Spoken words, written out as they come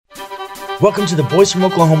Welcome to the Boys from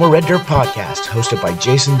Oklahoma Red Dirt Podcast, hosted by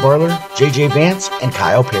Jason Barler, JJ Vance, and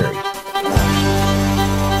Kyle Perry.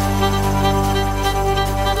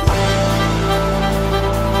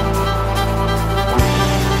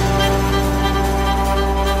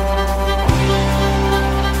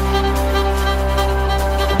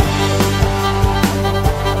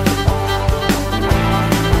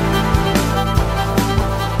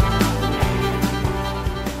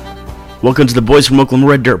 Welcome to the Boys from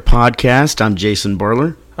Oklahoma Red Dirt Podcast. I'm Jason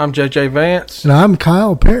Barler. I'm JJ Vance. And I'm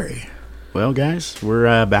Kyle Perry. Well, guys, we're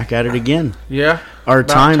back at it again. Yeah. Our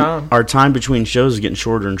time between shows is getting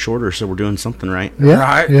shorter and shorter, so we're doing something right. Yeah.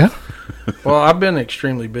 Right. Yeah. Well, I've been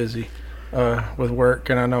extremely busy with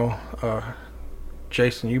work, and I know,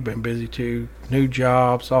 Jason, you've been busy too. New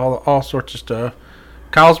jobs, all sorts of stuff.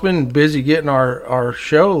 Kyle's been busy getting our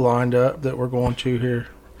show lined up that we're going to here.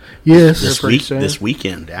 Yes. This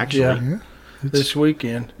weekend, actually. Yeah. This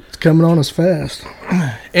weekend. It's coming on us fast.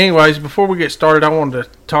 Anyways, before we get started, I wanted to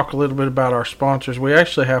talk a little bit about our sponsors. We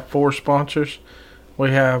actually have 4 sponsors.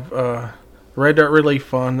 We have Red Dirt Relief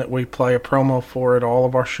Fund that we play a promo for at all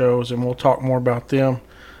of our shows, and we'll talk more about them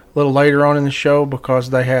a little later on in the show because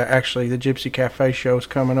they have actually the Gypsy Cafe show is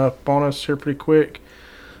coming up on us here pretty quick.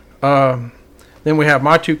 Then we have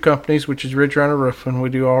my 2 companies, which is Ridge Runner Roofing. We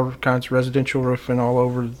do all kinds of residential roofing all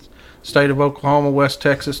over the state of Oklahoma, West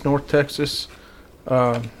Texas, North Texas.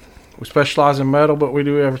 We specialize in metal, but we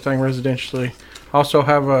do everything residentially. Also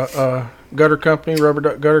have a gutter company, Rubber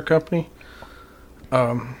Duck Gutter Company.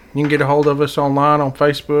 You can get a hold of us online on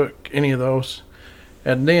Facebook, any of those.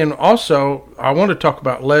 And then also, I want to talk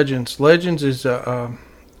about Legends. Legends is a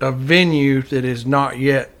venue that is not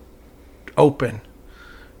yet open.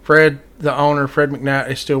 Fred, the owner, Fred McNatt,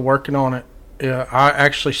 is still working on it. I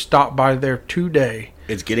actually stopped by there today.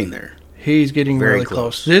 It's getting there. He's getting Very really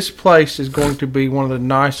close. This place is going to be one of the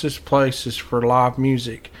nicest places for live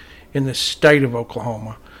music in the state of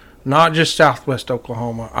Oklahoma. Not just southwest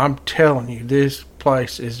Oklahoma. I'm telling you, this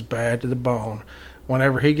place is bad to the bone.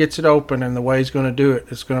 Whenever he gets it open and the way he's going to do it,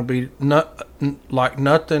 it's going to be like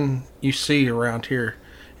nothing you see around here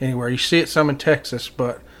anywhere. You see it some in Texas,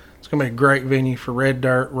 but it's going to be a great venue for Red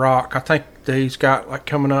Dirt, rock. I think that he's got like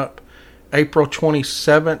coming up April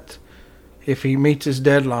 27th, if he meets his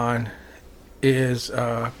deadline, is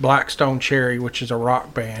Blackstone Cherry, which is a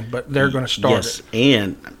rock band, but they're going to start it.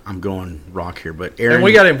 And I'm going rock here, but Aaron... And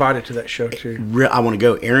we got invited to that show, too. I want to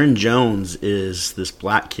go. Aaron Jones is this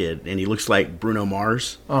black kid, and he looks like Bruno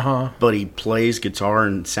Mars. But he plays guitar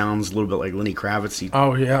and sounds a little bit like Lenny Kravitz.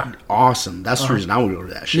 Oh, yeah. Awesome. That's the reason I want to go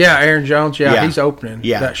to that show. Yeah, Aaron Jones. Yeah, he's opening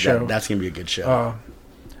that show. That's going to be a good show.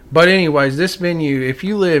 But anyways, this venue, if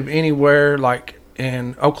you live anywhere like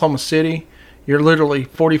in Oklahoma City, you're literally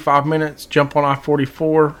 45 minutes, jump on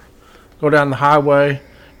I-44, go down the highway,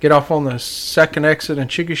 get off on the second exit in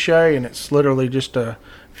Chickasha, and it's literally just a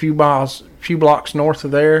few blocks north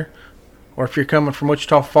of there. Or if you're coming from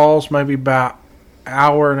Wichita Falls, maybe about an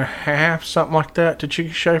hour and a half, something like that, to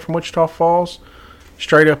Chickasha from Wichita Falls,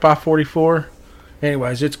 straight up I-44.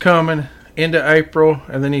 Anyways, it's coming into April,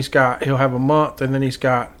 and then he'll have a month, and then he's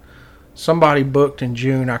got somebody booked in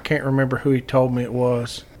June. I can't remember who he told me it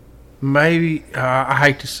was. Maybe, I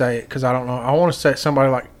hate to say it because I don't know. I want to say it's somebody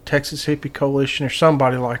like Texas Hippie Coalition or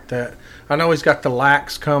somebody like that. I know he's got the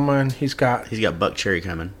Lax coming. He's got Buck Cherry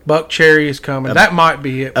coming. Buck Cherry is coming. That might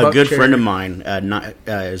be it. A good friend of mine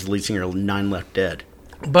is lead singer of Nine Left Dead.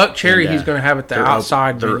 Buck Cherry, he's going to have at the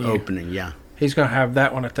outside venue. They're opening, yeah. He's going to have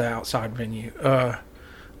that one at the outside venue.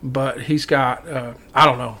 But he's got, I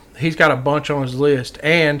don't know, he's got a bunch on his list.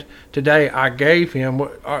 And today I gave him,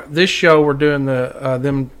 this show we're doing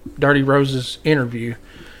them Dirty Roses interview.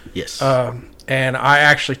 Yes. And I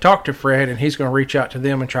actually talked to Fred, and he's going to reach out to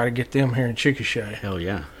them and try to get them here in Chickasha. Hell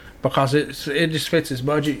yeah. Because it just fits his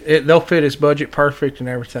budget. They'll fit his budget perfect and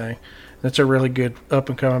everything. It's a really good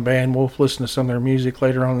up-and-coming band. We'll listen to some of their music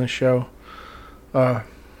later on in the show. But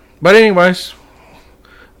anyways...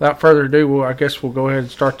 Without further ado, I guess we'll go ahead and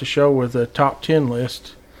start the show with the top 10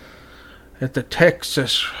 list at the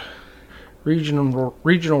Texas Regional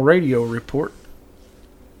Radio Report.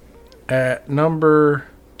 At number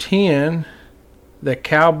 10, The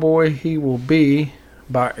Cowboy He Will Be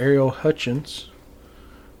by Ariel Hutchins.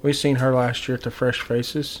 We seen her last year at the Fresh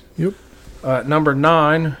Faces. Yep. Number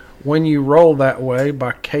 9, When You Roll That Way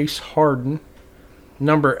by Case Harden.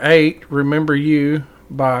 Number 8, Remember You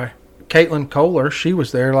by Caitlin Kohler. She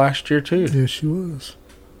was there last year too. Yes, she was.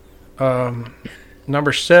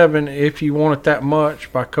 Number 7, If You Want It That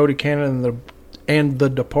Much by Cody Cannon and the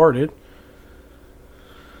Departed.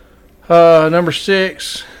 Number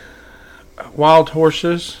 6, Wild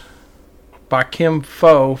Horses by Kim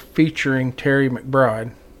Foe featuring Terry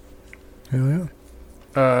McBride. Hell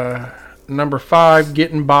yeah. Number 5,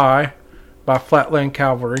 Getting By Flatland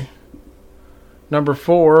Cavalry. Number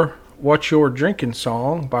 4, What's Your Drinking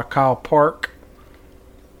Song by Kyle Park.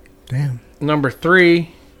 Damn. Number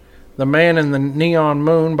 3, The Man in the Neon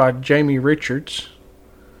Moon by Jamie Richards.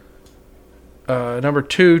 Number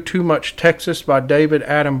 2, Too Much Texas by David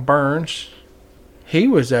Adam Burns. He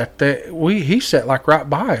was at that. He sat like right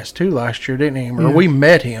by us too last year, didn't he? Or we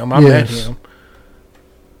met him. I met him.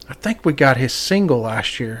 I think we got his single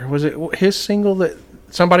last year. Was it his single that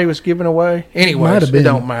somebody was giving away? Anyways, it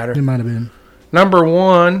don't matter. It might have been. Number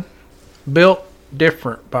 1, Built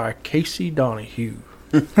Different by Casey Donahue.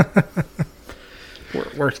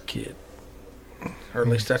 Worth kid. Or at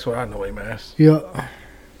least that's what I know him as. Yeah.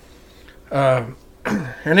 And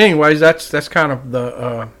anyways, that's kind of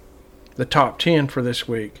the top 10 for this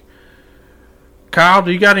week. Kyle,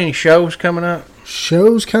 do you got any shows coming up?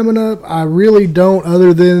 Shows coming up? I really don't,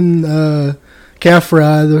 other than Calf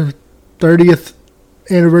Fry. The 30th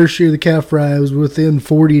anniversary of the Calf Fry was within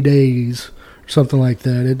 40 days or something like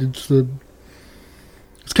that.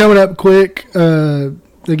 It's coming up quick.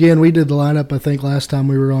 Again, we did the lineup, I think, last time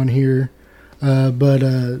we were on here. But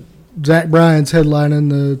Zach Bryan's headlining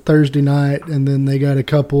the Thursday night, and then they got a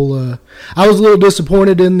couple. I was a little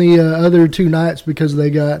disappointed in the other 2 nights because they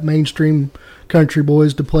got mainstream country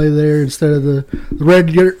boys to play there instead of the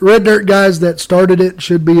Red Dirt guys that started it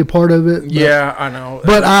should be a part of it. But, yeah, I know.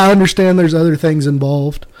 But I understand there's other things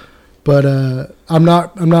involved. But I'm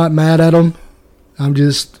not mad at them.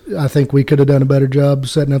 I think we could have done a better job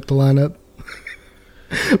setting up the lineup.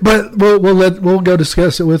 But we'll go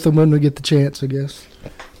discuss it with them when we get the chance, I guess.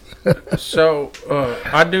 So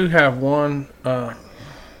I do have one.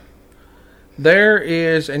 There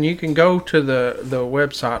is, and you can go to the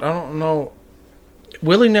website. I don't know.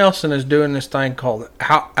 Willie Nelson is doing this thing called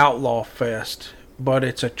Outlaw Fest, but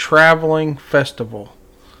it's a traveling festival.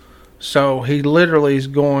 So he literally is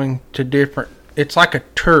going to different. It's like a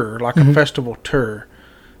tour, like a festival tour.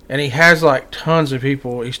 And he has like tons of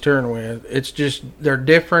people he's touring with. It's just, they're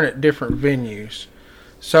different at different venues.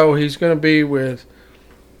 So he's going to be with,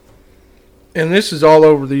 and this is all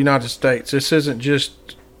over the United States. This isn't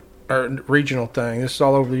just a regional thing. This is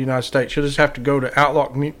all over the United States. You'll just have to go to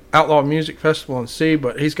Outlaw Music Festival and see.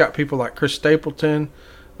 But he's got people like Chris Stapleton,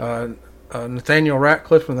 Nathaniel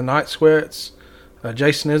Ratcliffe from the Night Sweats,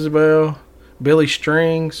 Jason Isbell, Billy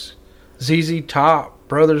Strings, ZZ Top,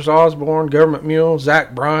 Brothers Osborne, Government Mule,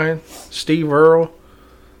 Zach Bryan, Steve Earle,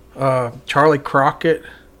 Charlie Crockett,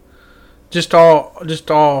 just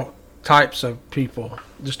all types of people,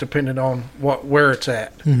 just depending on where it's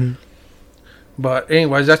at. Mm-hmm. But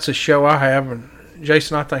anyways, that's a show I have. And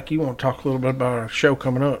Jason, I think you want to talk a little bit about a show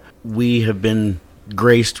coming up. We have been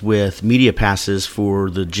graced with media passes for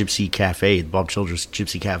the Gypsy Cafe, the Bob Childress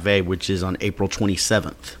Gypsy Cafe, which is on April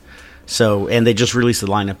 27th. So, and they just released the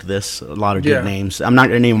lineup to this. A lot of good names. I'm not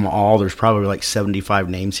going to name them all. There's probably like 75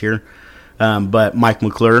 names here. But Mike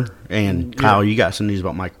McClure and Kyle, you got some news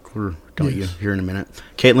about Mike McClure, don't you, here in a minute.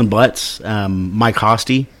 Caitlin Butts, Mike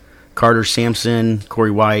Hosty, Carter Sampson,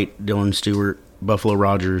 Corey White, Dylan Stewart, Buffalo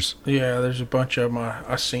Rogers. Yeah, there's a bunch of them.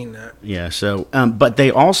 I seen that. Yeah, so, but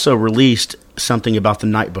they also released something about the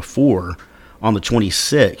night before on the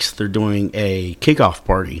 26th. They're doing a kickoff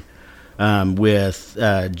party. With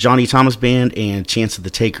Johnny Thomas Band and Chance of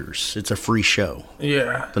the Takers. It's a free show.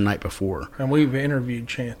 Yeah. The night before. And we've interviewed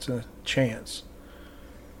Chance.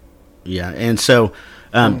 Yeah, and so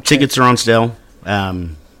tickets are on sale.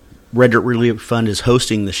 Red Dirt Relief Fund is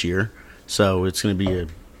hosting this year, so it's going to be a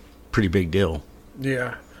pretty big deal.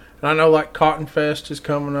 Yeah. And I know like Cotton Fest is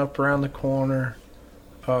coming up around the corner.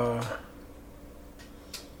 Man,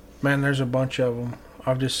 there's a bunch of them.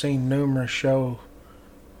 I've just seen numerous show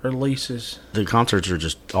releases. The concerts are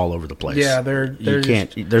just all over the place. Yeah, they're you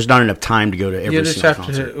can't. There's not enough time to go to every single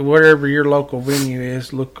concert. You just have to, whatever your local venue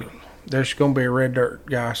is, look. There's going to be a Red Dirt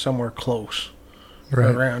guy somewhere close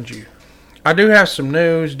around you. I do have some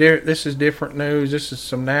news. This is different news. This is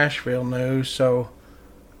some Nashville news. So,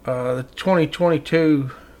 the 2022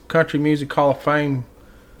 Country Music Hall of Fame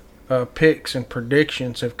picks and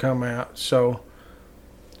predictions have come out. So,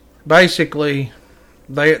 basically,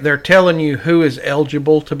 they're telling you who is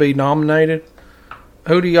eligible to be nominated.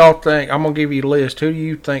 Who do y'all think? I'm going to give you a list. Who do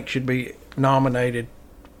you think should be nominated?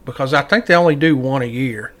 Because I think they only do one a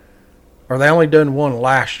year. Or they only done one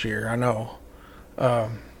last year, I know.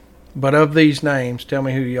 But of these names, tell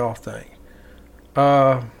me who y'all think.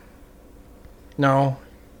 No.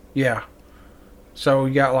 Yeah. So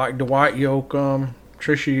you got like Dwight Yoakam,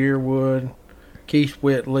 Trisha Yearwood, Keith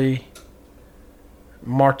Whitley,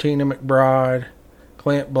 Martina McBride,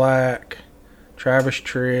 Clint Black, Travis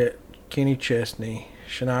Tritt, Kenny Chesney,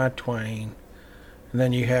 Shania Twain. And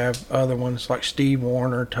then you have other ones like Steve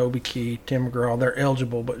Wariner, Toby Keith, Tim McGraw. They're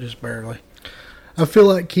eligible, but just barely. I feel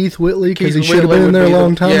like Keith Whitley, because he should have been in there a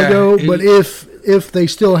long time ago. But if they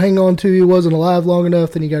still hang on to he wasn't alive long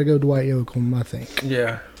enough, then you got to go Dwight Yoakam, I think.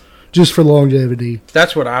 Yeah. Just for longevity.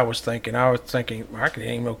 That's what I was thinking. I didn't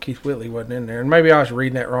even know Keith Whitley wasn't in there. And maybe I was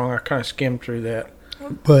reading that wrong. I kind of skimmed through that.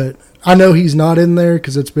 But I know he's not in there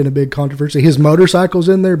because it's been a big controversy. His motorcycle's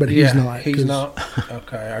in there, but he's not. He's not.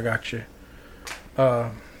 Okay, I got you.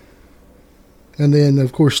 And then,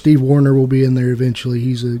 of course, Steve Wariner will be in there eventually.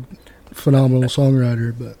 He's a phenomenal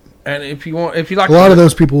songwriter. And if you like, a lot of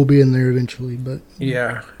those people will be in there eventually. But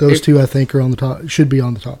yeah, those two I think are on the top. Should be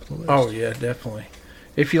on the top of the list. Oh yeah, definitely.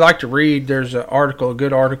 If you like to read, there's a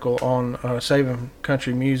good article on Saving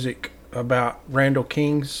Country Music about Randall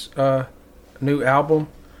King's new album.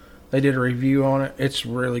 They did a review on it. It's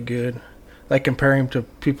really good. They compare him to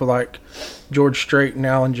people like George Strait and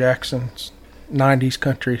Alan Jackson's 90s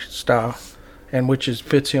country style, and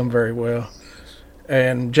fits him very well.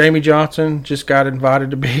 And Jamie Johnson just got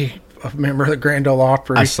invited to be a member of the Grand Ole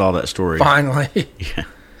Opry. I saw that story. Finally. Yeah.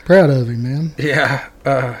 Proud of him, man. Yeah.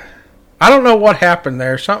 I don't know what happened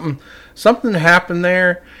there. Something happened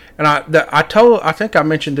there. And I think I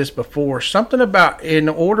mentioned this before. Something about in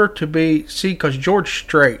order to because George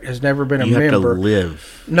Strait has never been a member. You have to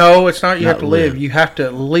live. No, it's not. You have to live. You have to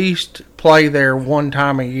at least play there one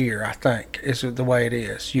time a year. I think is the way it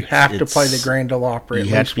is. You have to play the Grand Ole Opry. You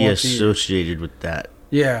have to be associated with that.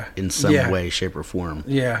 Yeah, in some way, shape, or form.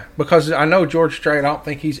 Yeah, because I know George Strait. I don't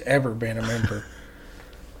think he's ever been a member.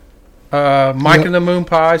 Mike and the Moon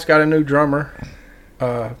Pies got a new drummer.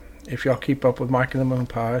 If y'all keep up with Mike and the Moon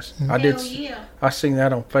Pies. I seen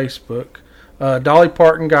that on Facebook. Dolly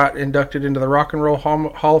Parton got inducted into the Rock and Roll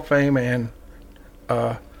Hall of Fame, and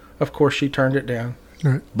of course she turned it down.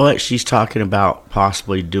 Right. But she's talking about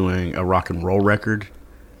possibly doing a rock and roll record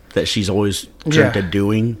that she's always dreamt of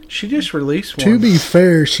doing. She just released one. To be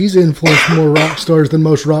fair, she's influenced more rock stars than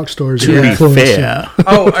most rock stars. To be fair.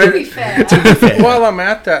 To be fair. While I'm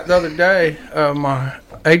at that, the other day, my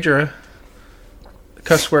Adria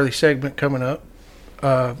Cussworthy segment coming up,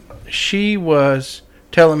 she was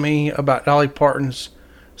telling me about Dolly Parton's.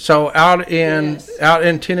 So out in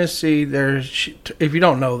Tennessee, if you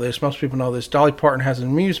don't know this, most people know this, Dolly Parton has an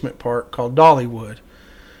amusement park called Dollywood.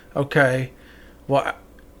 Okay. Well,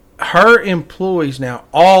 her employees now,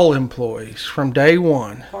 all employees from day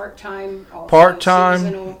one, part-time,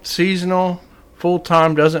 seasonal,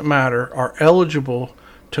 full-time, doesn't matter, are eligible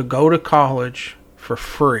to go to college for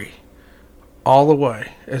free. All the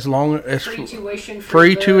way. As long as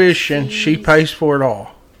free tuition, she pays for it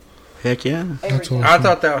all. Heck yeah. That's awesome. I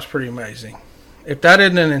thought that was pretty amazing. If that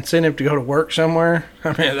isn't an incentive to go to work somewhere, I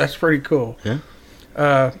mean, that's pretty cool. Yeah.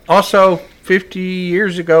 Also, 50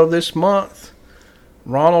 years ago this month,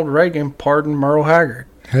 Ronald Reagan pardoned Merle Haggard.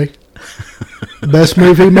 Hey. Best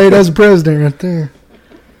move he made as a president right there.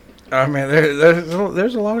 I mean,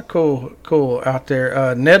 there's a lot of cool out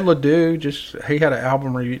there. Ned Ledoux he had an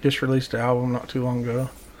album review, just released an album not too long ago.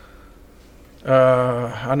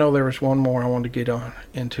 I know there was one more I wanted to get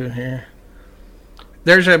into here.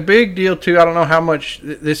 There's a big deal too. I don't know how much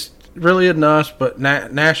this really isn't us, but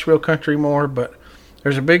Nashville country more. But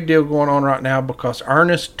there's a big deal going on right now because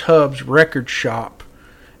Ernest Tubbs Record Shop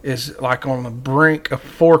is like on the brink of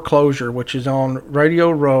foreclosure, which is on Radio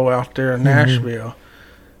Row out there in Nashville.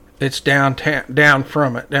 It's downtown,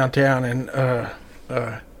 and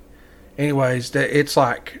anyways, it's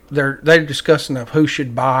like they're discussing of who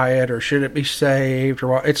should buy it or should it be saved or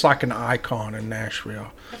what. It's like an icon in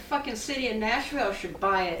Nashville. The fucking city of Nashville should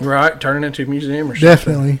buy it. Right, turn it into a museum or something.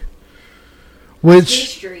 Definitely.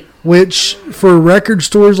 Which for record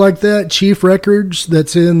stores like that, Chief Records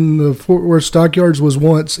that's in the Fort Worth Stockyards was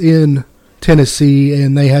once in Tennessee,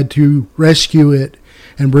 and they had to rescue it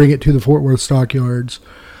and bring it to the Fort Worth Stockyards.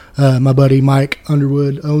 My buddy Mike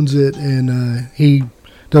Underwood owns it, and he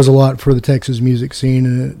does a lot for the Texas music scene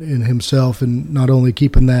and himself, and not only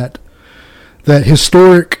keeping that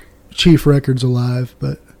historic Chief Records alive,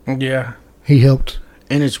 but yeah, he helped.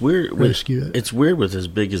 And it's weird. Rescue it. It's weird with as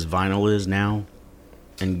big as vinyl is now,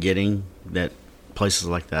 and getting that places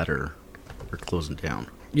like that are closing down.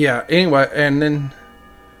 Yeah. Anyway, and then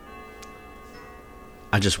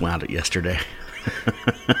I just wound it yesterday.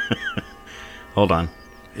 Hold on.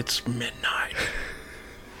 It's midnight.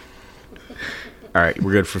 All right,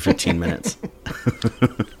 we're good for 15 minutes.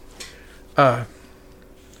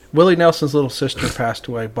 Willie Nelson's little sister passed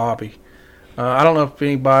away, Bobby. I don't know if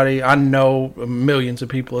anybody, I know millions of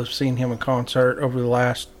people have seen him in concert over the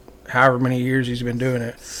last however many years he's been doing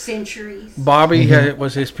it. Centuries. Bobby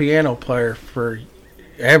was his piano player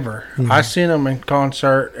forever. I seen him in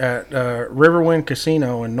concert at Riverwind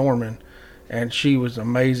Casino in Norman, and she was an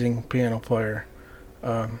amazing piano player.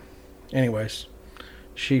 Anyways,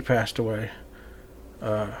 she passed away.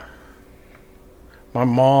 My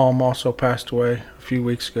mom also passed away a few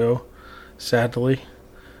weeks ago, sadly.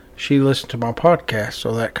 She listened to my podcast,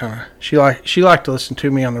 so that kind of she liked to listen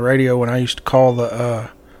to me on the radio when I used to call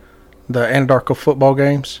the Anadarko football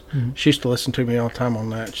games. Mm-hmm. She used to listen to me all the time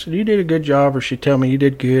on that. She said, "You did a good job," or she'd tell me, "You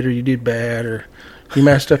did good," or "You did bad," or "You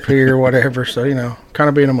messed up here," or whatever. So kind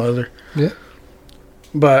of being a mother. Yeah.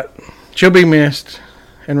 But she'll be missed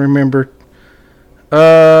and remembered.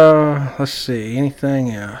 Let's see.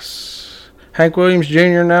 Anything else? Hank Williams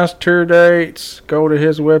Jr. announced tour dates. Go to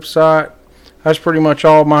his website. That's pretty much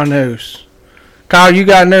all my news. Kyle, you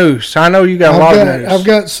got news. I know you got a lot of news. I've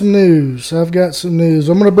got some news.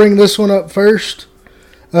 I'm going to bring this one up first.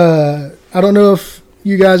 I don't know if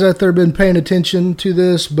you guys out there have been paying attention to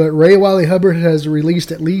this, but Ray Wiley Hubbard has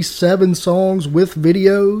released at least 7 songs with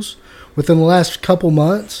videos within the last couple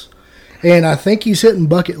months. And I think he's hitting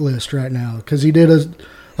bucket list right now because he did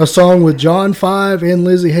a song with John 5 and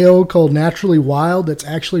Lizzie Hale called Naturally Wild that's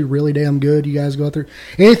actually really damn good. You guys go out there.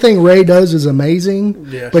 Anything Ray does is amazing,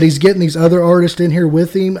 yes. But he's getting these other artists in here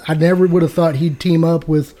with him. I never would have thought he'd team up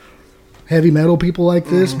with heavy metal people like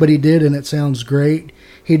this, but he did, and it sounds great.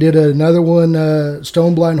 He did another one,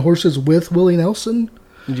 Stone Blind Horses with Willie Nelson,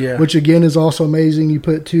 which again is also amazing. You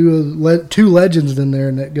put two legends in there,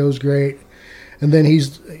 and that goes great. And then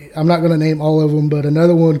I'm not going to name all of them, but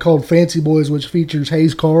another one called Fancy Boys, which features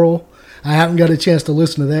Hayes Carl. I haven't got a chance to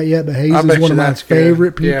listen to that yet, but Hayes is one of my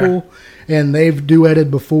favorite people, and they've duetted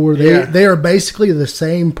before. They are basically the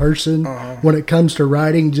same person when it comes to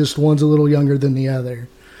writing, just one's a little younger than the other.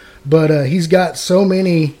 But he's got so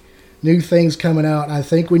many new things coming out. I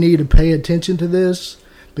think we need to pay attention to this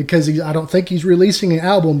because I don't think he's releasing an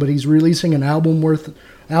album, but he's releasing an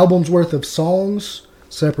album's worth of songs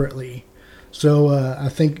separately. So I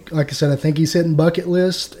think, like I said, I think he's hitting bucket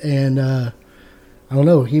list, and I don't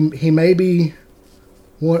know. He may be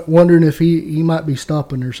wondering if he might be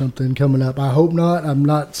stopping or something coming up. I hope not. I'm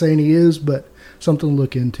not saying he is, but something to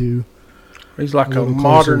look into. He's like a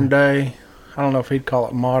modern day. I don't know if he'd call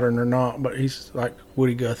it modern or not, but he's like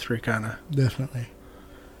Woody Guthrie kind of. Definitely.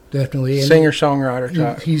 Singer-songwriter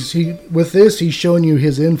type. With this, he's showing you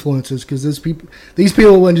his influences because these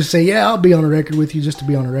people wouldn't just say, "Yeah, I'll be on a record with you," just to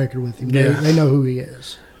be on a record with him. Yeah. They know who he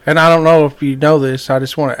is. And I don't know if you know this. I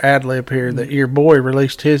just want to ad-lib here that your boy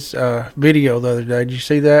released his video the other day. Did you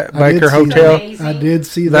see that? Baker Hotel. I did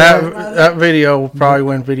see that. That video will probably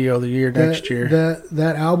win Video of the Year next year.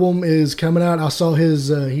 That album is coming out. I saw his,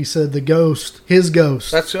 he said his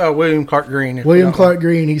ghost. That's William Clark Green. William Clark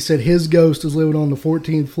Green. He said his ghost is living on the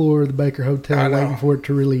 14th floor of the Baker Hotel waiting for it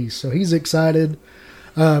to release. So he's excited.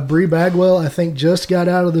 Bree Bagwell, I think, just got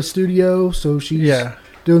out of the studio. So she's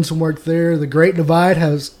doing some work there. The Great Divide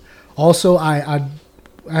has also, I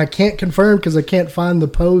can't confirm because I can't find the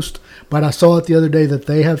post, but I saw it the other day that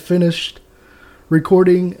they have finished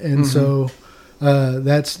recording, and so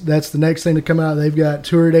that's the next thing to come out. They've got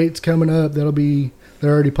tour dates coming up. They're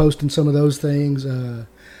already posting some of those things. I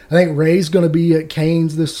think Ray's going to be at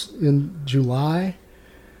Cain's in July.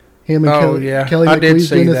 Him and Kelly McLeod's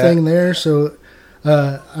doing a thing there, so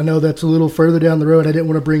I know that's a little further down the road. I didn't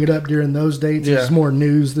want to bring it up during those dates. Yeah. It's more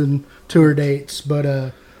news than tour dates.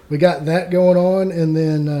 But we got that going on. And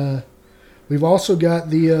then we've also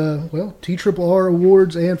got the TRRR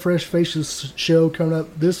Awards and Fresh Faces show coming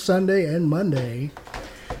up this Sunday and Monday.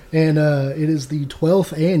 And it is the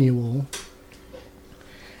 12th annual.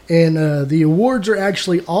 And the awards are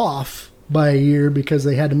actually off by a year because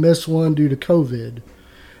they had to miss one due to COVID.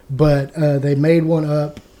 But they made one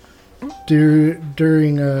up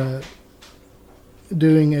during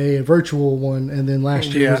doing a virtual one, and then last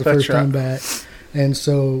year was the first time back, and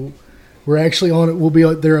so we're actually on it. We'll be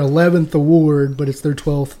at their 11th award, but it's their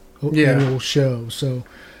 12th annual show. So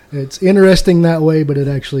it's interesting that way, but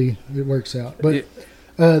it works out. But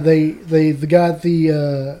they got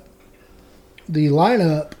the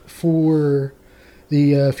lineup for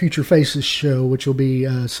the Future Faces show, which will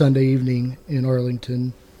be Sunday evening in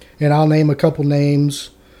Arlington, and I'll name a couple names.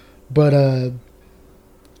 But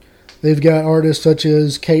they've got artists such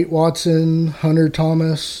as Kate Watson, Hunter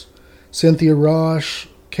Thomas, Cynthia Roche,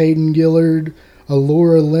 Caden Gillard,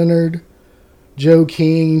 Alora Leonard, Joe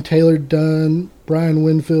King, Taylor Dunn, Brian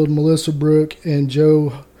Winfield, Melissa Brooke, and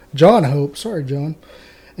John Hope. Sorry, John.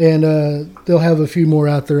 And they'll have a few more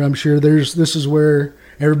out there, I'm sure. This is where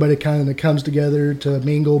everybody kind of comes together to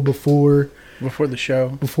mingle before the show,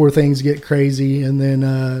 before things get crazy. And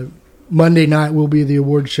then Monday night will be the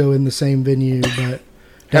award show in the same venue, but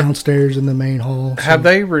downstairs in the main hall. So. Have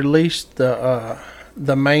they released the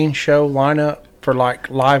main show lineup for like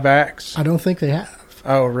live acts? I don't think they have.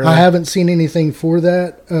 Oh, really? I haven't seen anything for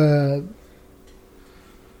that.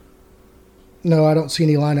 No, I don't see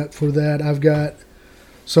any lineup for that. I've got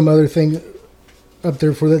some other thing up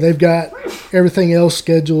there for that. They've got everything else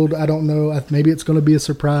scheduled. I don't know. Maybe it's going to be a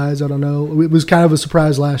surprise. I don't know. It was kind of a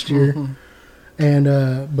surprise last year. Mm-hmm.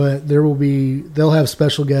 And but they'll have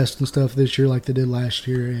special guests and stuff this year like they did last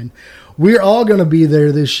year. And we're all going to be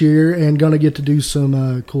there this year and going to get to do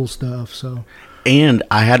some cool stuff. So. And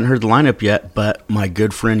I hadn't heard the lineup yet, but my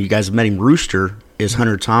good friend, you guys have met him, Rooster, is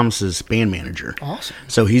Hunter Thomas's band manager. Awesome.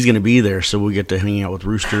 So he's going to be there, so we'll get to hang out with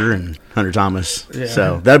Rooster and Hunter Thomas. Yeah.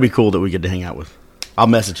 So that'd be cool that we get to hang out with. I'll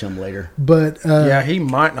message him later. But yeah, he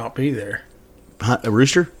might not be there.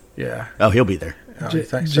 Rooster? Yeah. Oh, he'll be there.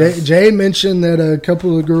 Jay mentioned that a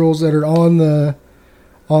couple of the girls that are on the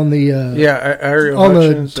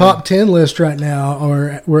top 10 list right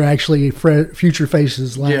now were actually future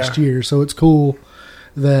faces last year. So it's cool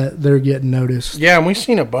that they're getting noticed. Yeah, and we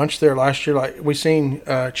seen a bunch there last year. Like we seen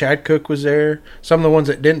Chad Cook was there. Some of the ones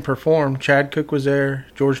that didn't perform, Chad Cook was there.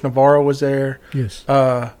 George Navarro was there. Yes.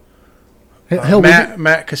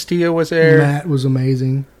 Matt Castillo was there. Matt was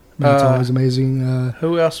amazing. Matt's always amazing.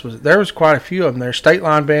 Who else was there? Was quite a few of them there. State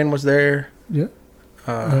Line Band was there. Yeah.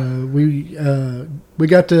 We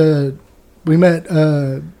met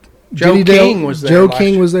Joe King was there. Joe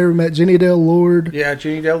King was there. We met Jenny Dale Lord. Yeah,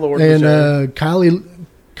 Jenny Dale Lord and was there.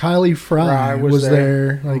 Kylie Fry was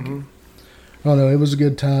there. Like, I don't know, it was a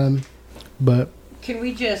good time. But can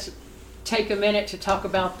we just take a minute to talk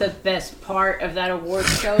about the best part of that award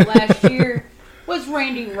show last year? Was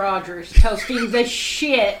Randy Rogers toasting the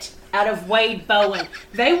shit out of Wade Bowen.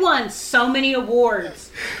 They won so many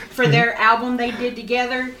awards for their album they did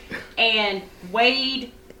together, and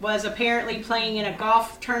Wade was apparently playing in a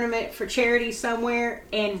golf tournament for charity somewhere,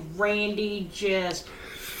 and Randy just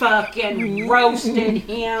fucking roasted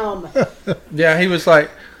him. Yeah, he was like,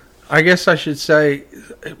 I guess I should say,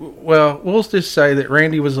 well, we'll just say that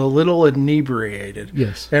Randy was a little inebriated.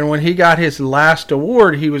 Yes. And when he got his last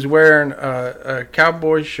award, he was wearing a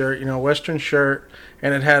cowboy shirt, Western shirt,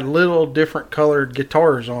 and it had little different colored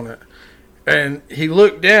guitars on it. And he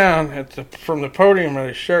looked down from the podium at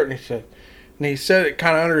his shirt, and he said it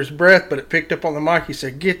kind of under his breath, but it picked up on the mic. He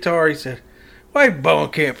said, guitar. He said, Wade Bowen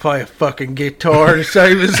can't play a fucking guitar to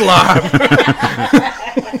save his life.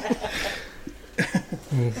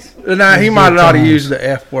 Now, he might not have used the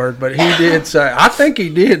F word, but he did say, I think he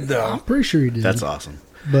did, though. I'm pretty sure he did. That's awesome.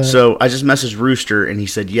 But, so I just messaged Rooster, and he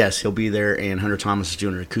said, yes, he'll be there, and Hunter Thomas is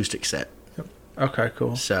doing an acoustic set. Yep. Okay,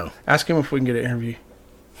 cool. So ask him if we can get an interview.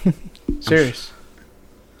 Serious.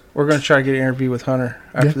 We're going to try to get an interview with Hunter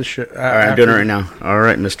after the show. All right, I'm doing it right now. All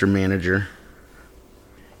right, Mr. Manager.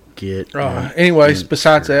 Anyways,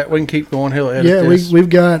 besides that, we can keep going. He'll edit this. We've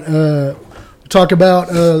got talk about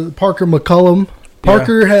Parker McCullum.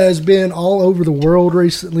 Parker has been all over the world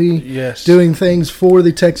recently, doing things for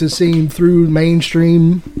the Texas scene through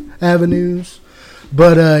mainstream avenues.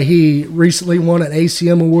 But he recently won an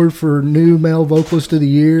ACM award for New Male Vocalist of the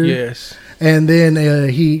Year. Yes. And then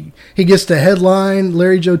he gets to headline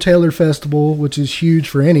Larry Joe Taylor Festival, which is huge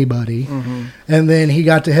for anybody. Mm-hmm. And then he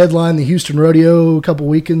got to headline the Houston Rodeo a couple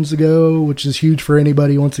weekends ago, which is huge for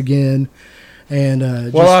anybody once again. And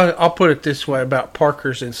I'll put it this way about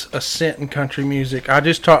Parker's ascent in country music. I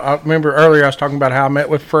remember earlier I was talking about how I met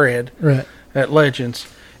with Fred at Legends,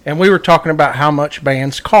 and we were talking about how much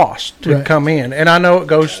bands cost to come in. And I know it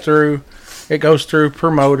goes through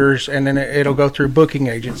promoters, and then it'll go through booking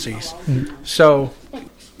agencies. Mm. So,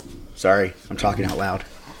 sorry, I'm talking out loud.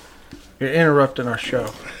 You're interrupting our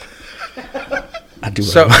show. I do.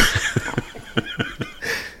 So,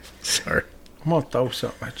 sorry. I'm gonna throw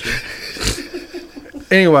something at you.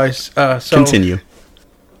 Anyways, so continue.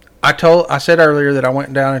 I said earlier that I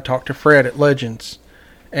went down and talked to Fred at Legends,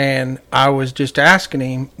 and I was just asking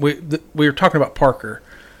him. We were talking about Parker,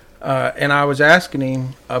 and I was asking him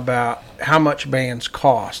about how much bands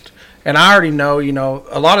cost. And I already know,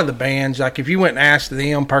 a lot of the bands, like if you went and asked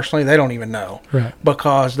them personally, they don't even know. Right.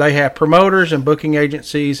 Because they have promoters and booking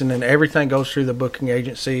agencies, and then everything goes through the booking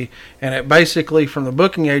agency. And it basically, from the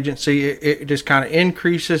booking agency, it just kind of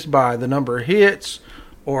increases by the number of hits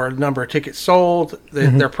or the number of tickets sold,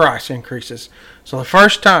 their price increases. So the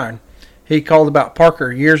first time he called about Parker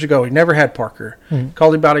years ago. He never had Parker.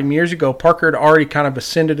 Called about him years ago. Parker had already kind of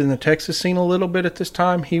ascended in the Texas scene a little bit at this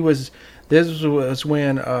time. This was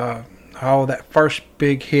when that first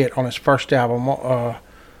big hit on his first album,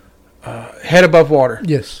 Head Above Water.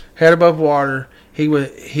 Yes. Head Above Water.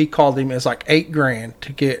 He called him as like $8,000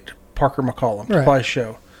 to get Parker McCollum to play a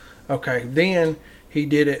show. Okay, then he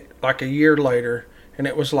did it like a year later, and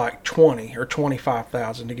it was like $20,000 or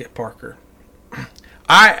 $25,000 to get Parker.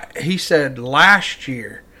 He said last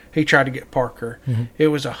year he tried to get Parker. It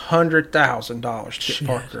was $100,000 to get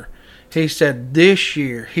Parker. He said this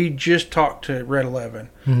year he just talked to Red 11.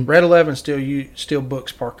 Red 11 still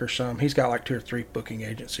books Parker some. He's got like 2 or 3 booking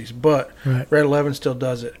agencies, but Red 11 still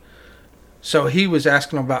does it. So he was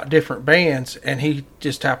asking him about different bands, and he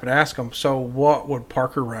just happened to ask him, so what would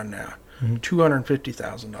Parker run now?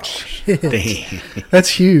 $250,000. Dang. That's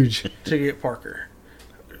huge. To get Parker.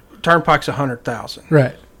 Turnpike's $100,000.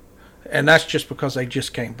 Right. And that's just because they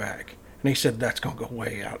just came back. And he said that's going to go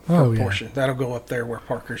way out of proportion. Yeah. That'll go up there where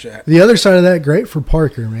Parker's at. The other side of that, great for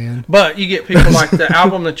Parker, man. But you get people like the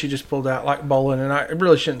album that you just pulled out, like Bowling, and I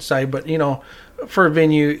really shouldn't say, but, you know, for a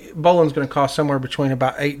venue, Bowling's going to cost somewhere between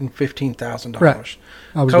about $8,000 and $15,000. Right.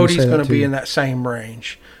 Cody's going to be in that same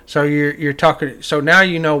range. So you're talking. So now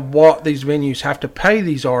you know what these venues have to pay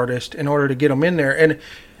these artists in order to get them in there, and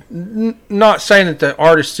not saying that the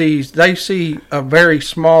artist see a very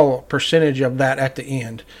small percentage of that at the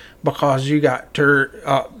end, because you got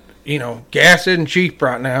gas isn't cheap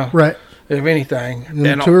right now. Right. If anything,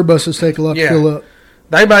 and tour buses take a lot to fill up.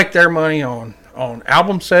 They make their money on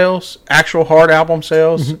album sales, actual hard album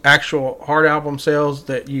sales,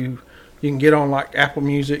 that you can get on like Apple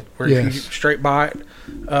Music, or if you straight buy it,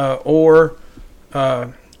 or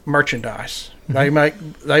merchandise. They make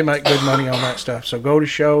good money on that stuff. So go to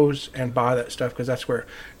shows and buy that stuff, because that's where.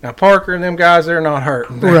 Now Parker and them guys, they're not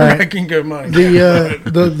hurting. They're making good money.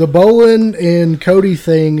 The Bolin and Cody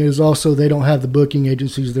thing is also, they don't have the booking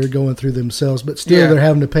agencies, they're going through themselves, but still they're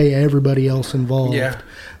having to pay everybody else involved. Yeah.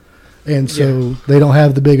 And so they don't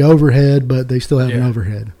have the big overhead, but they still have an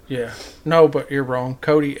overhead. Yeah. No, but you're wrong.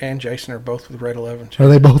 Cody and Jason are both with Red 11 too. Are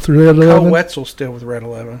they both with Red 11? Cole Wetzel's still with Red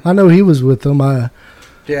 11. I know he was with them.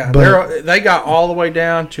 They got all the way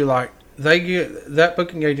down to that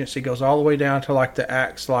booking agency goes all the way down to like the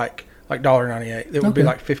acts like $1.98. It would be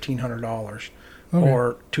like $1,500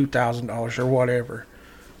 or $2,000 or whatever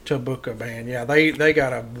to book a band. Yeah, they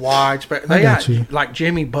got a wide spectrum. They got like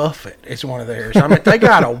Jimmy Buffett is one of theirs. I mean, they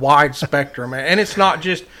got a wide spectrum, and it's not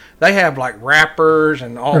just, they have like rappers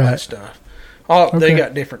and all that stuff. They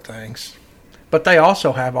got different things, but they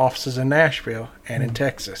also have offices in Nashville and in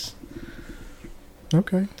Texas.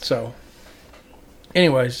 Okay. So,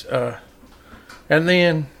 anyways, and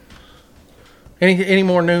then any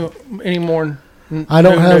more? I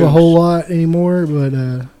don't have a whole lot anymore,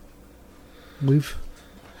 but we've.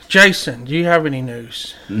 Jason, do you have any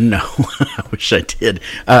news? No, I wish I did.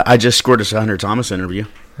 I just scored us a Hunter Thomas interview.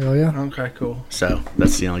 Hell yeah. Okay, cool. So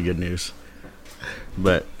that's the only good news.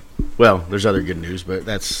 But, well, there's other good news, but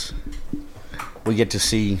we get to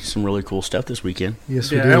see some really cool stuff this weekend.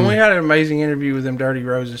 Yes, we do. And we had an amazing interview with them Dirty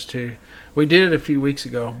Roses too. We did it a few weeks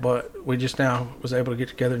ago, but we just now was able to get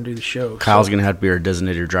together and do the show. Kyle's going to have to be our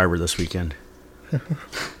designated driver this weekend.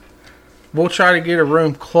 We'll try to get a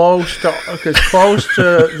room close to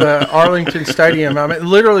the Arlington Stadium. I mean,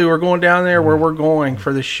 literally, we're going down there. Where we're going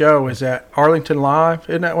for the show is at Arlington Live.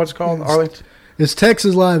 Isn't that what it's called? Arlington. It's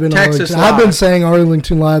Texas Live in Texas Arlington. Live. I've been saying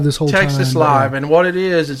Arlington Live this whole time. Texas Live, and what it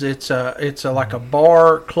is it's like a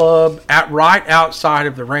bar club right outside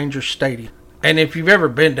of the Rangers Stadium. And if you've ever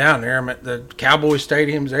been down there, I mean, the Cowboy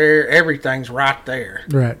Stadium's there. Everything's right there.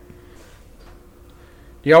 Right.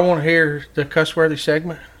 Do y'all want to hear the cuss-worthy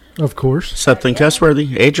segment? Of course. Something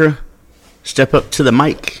cuss-worthy. Adra, step up to the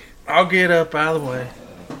mic. I'll get up out of the way.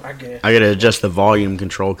 I guess. I got to adjust the volume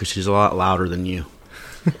control because she's a lot louder than you.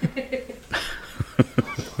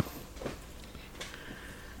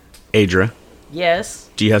 Adra. Yes.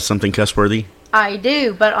 Do you have something cuss-worthy? I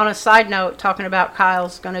do, but on a side note, talking about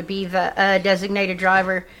Kyle's going to be the designated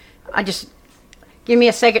driver, give me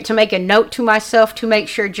a second to make a note to myself to make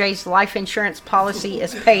sure Jay's life insurance policy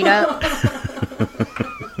is paid up.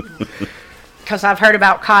 Because I've heard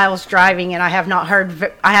about Kyle's driving, and I have not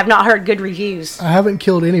heard good reviews. I haven't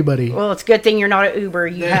killed anybody. Well, it's a good thing you're not at Uber.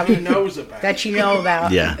 That he knows about. That you know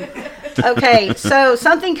about. Yeah. Okay, so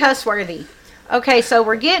something cuss-worthy. Okay, so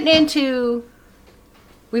we're getting into...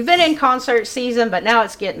 We've been in concert season, but now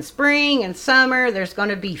it's getting spring and summer. There's going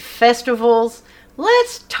to be festivals.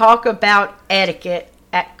 Let's talk about etiquette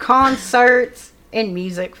at concerts and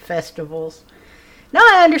music festivals. Now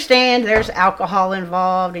I understand there's alcohol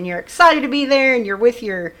involved and you're excited to be there and you're with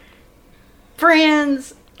your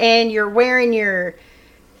friends and you're wearing your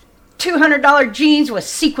 $200 jeans with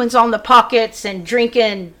sequins on the pockets and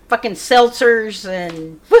drinking fucking seltzers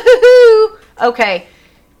and woohoo. Okay.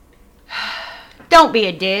 Don't be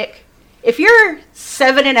a dick. If you're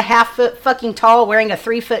 7.5 foot fucking tall wearing a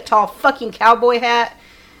 3 foot tall fucking cowboy hat,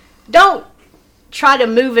 don't try to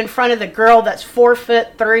move in front of the girl that's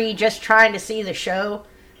 4'3" just trying to see the show.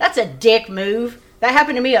 That's a dick move. That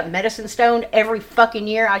happened to me at Medicine Stone every fucking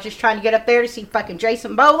year. I was just trying to get up there to see fucking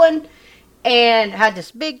Jason Bowen, and had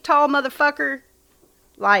this big tall motherfucker,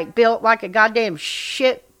 like built like a goddamn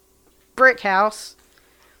shit brick house.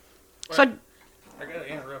 Wait, so I gotta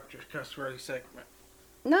interrupt your customer segment.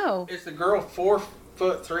 no. Is the girl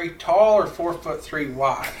 4'3" tall or 4'3"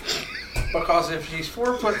 wide? Because if she's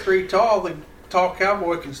 4'3" tall, the tall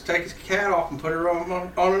cowboy can take his hat off and put her on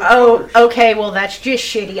his shoulders. Okay, well that's just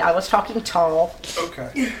shitty. I was talking tall.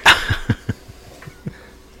 Okay.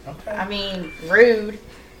 I mean, rude.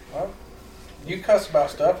 Well, you cuss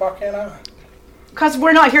about stuff, why can't I? Because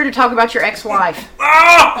we're not here to talk about your ex-wife.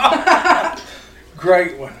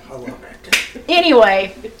 Great one. I love it.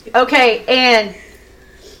 Anyway, okay, and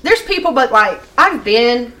there's people, but like, I've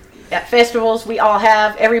been at festivals, we all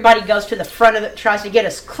have. Everybody goes to the front of tries to get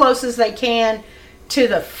as close as they can to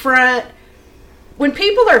the front. When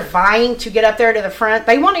people are vying to get up there to the front,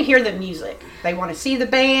 they want to hear the music. They want to see the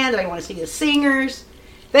band. They want to see the singers.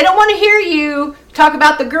 They don't want to hear you talk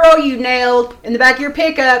about the girl you nailed in the back of your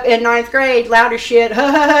pickup in 9th grade, loud as shit. Ha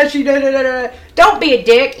ha ha, she da da da da. Don't be a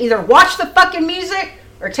dick. Either watch the fucking music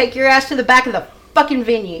or take your ass to the back of the fucking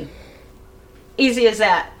venue. Easy as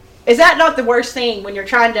that. Is that not the worst thing when you're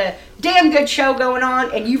trying to damn good show going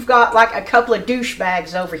on and you've got like a couple of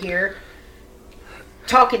douchebags over here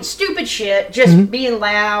talking stupid shit, just being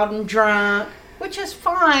loud and drunk, which is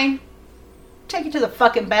fine. Take it to the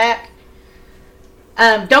fucking back.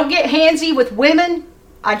 Don't get handsy with women.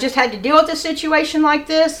 I just had to deal with a situation like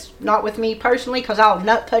this. Not with me personally, because I'll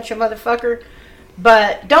nut punch a motherfucker.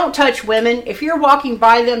 But don't touch women. If you're walking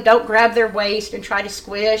by them, don't grab their waist and try to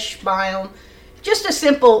squish by them. Just a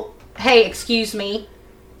simple, hey, excuse me.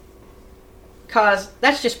 Because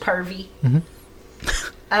that's just pervy.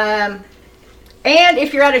 And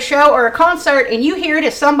if you're at a show or a concert and you hear it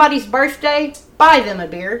is somebody's birthday, buy them a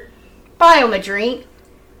beer. Buy them a drink.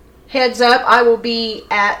 Heads up, I will be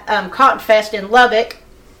at Cotton Fest in Lubbock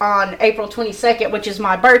on April 22nd, which is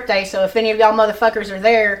my birthday. So if any of y'all motherfuckers are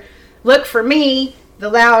there, look for me, the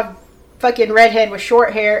loud fucking redhead with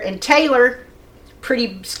short hair, and Taylor,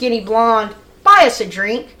 pretty skinny blonde. Buy us a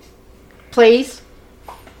drink, please.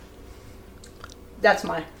 That's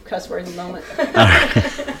my cuss word of the moment.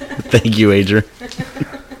 Thank you, Adrian.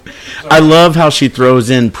 I love how she throws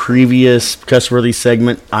in previous cuss-worthy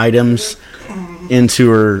segment items into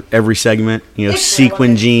her every segment. You know,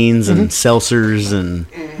 sequin jeans and seltzers,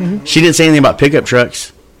 and she didn't say anything about pickup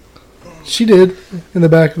trucks. She did in the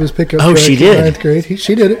back of his pickup. Oh, truck she in did. 9th grade.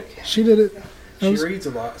 She did it. She did it. She reads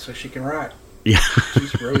a lot, so she can write. Yeah,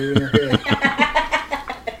 She's wrote it in her head.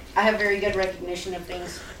 I have very good recognition of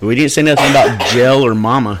things. we didn't say nothing about Gel or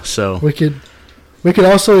Mama, so We could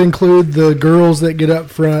also include the girls that get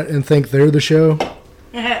up front and think they're the show.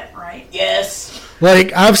 Right. Yes.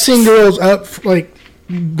 Like, I've seen girls up, like,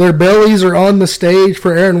 their bellies are on the stage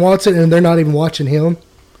for Aaron Watson, and they're not even watching him.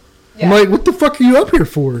 Yeah. I'm like, what the fuck are you up here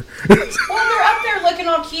for? Well, they're up there looking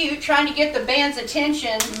all cute, trying to get the band's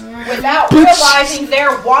attention without realizing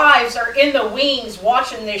their wives are in the wings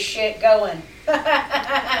watching this shit going.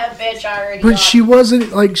 Bitch, I already But got she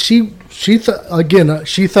wasn't, like, she thought, again,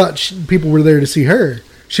 she thought people were there to see her.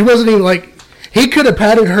 She wasn't even, like, he could have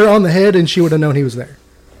patted her on the head and she would have known he was there.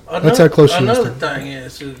 That's how close she was to Another thing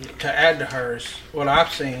is, to add to hers, what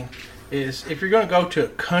I've seen is if you're going to go to a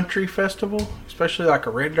country festival, especially like a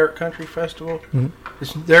Red Dirt Country Festival,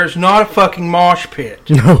 there's not a fucking mosh pit.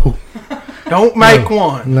 No. Don't make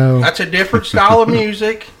one. No. That's a different style of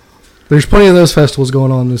music. There's plenty of those festivals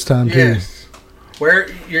going on this time, Yes.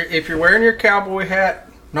 If you're wearing your cowboy hat,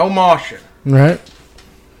 no moshing. too. Right?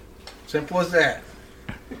 Simple as that.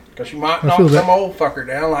 Because you might I knock feel some that. old fucker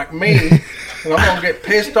down like me, and I'm going to get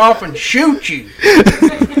pissed off and shoot you.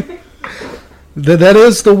 That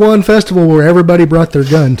is the one festival where everybody brought their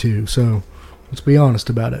gun to, so let's be honest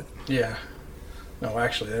about it. Yeah. No,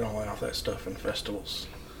 actually, they don't allow that stuff in festivals.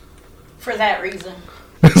 for that reason.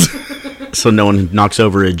 so no one knocks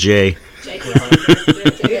over a J. Take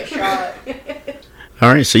a shot.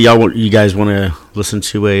 All right, so you guys want to listen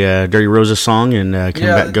to a Dirty Roses song and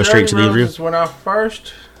go straight to the interview? When I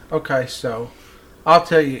first, okay, so I'll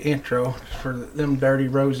tell you intro for them Dirty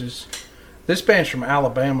Roses. this band's from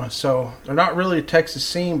Alabama, so they're not really a Texas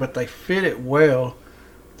scene, but they fit it well.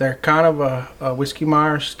 They're kind of a Whiskey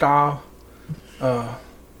Myers style.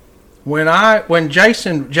 When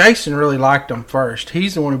Jason really liked them first.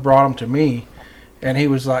 He's the one who brought them to me, and he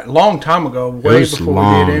was like, long time ago, way before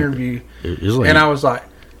we did interview. And I was like,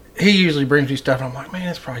 he usually brings me stuff, and I'm like, man,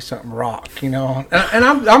 that's probably something rock, you know. And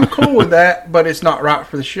I'm cool with that, but it's not right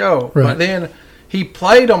for the show. Right. But then he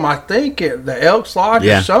played them, I think, at the Elks Lodge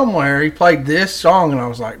or somewhere. He played this song, and I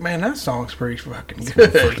was like, man, that song's pretty fucking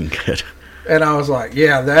good. Fucking good. And I was like,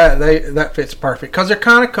 yeah, that fits perfect. Because they're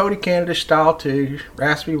kind of Cody Canada style, too.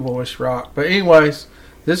 Raspy voice rock. But anyways,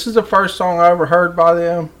 this is the first song I ever heard by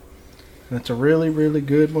them. And it's a really, really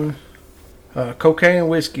good one. Cocaine and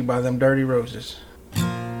Whiskey by them Dirty Roses.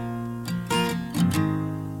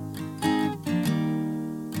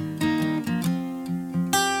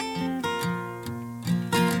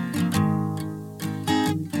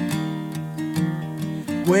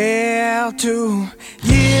 Well, 2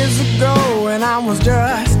 years ago when I was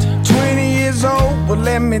just 20 years old, well,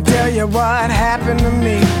 let me tell you what happened to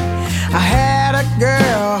me. I had a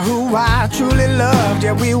girl who I truly loved,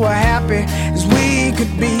 yeah, we were happy as we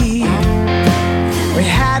could be. We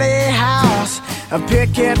had a house, a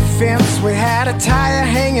picket fence, we had a tire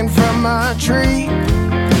hanging from a tree.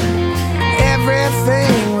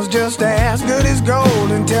 Everything was just as good as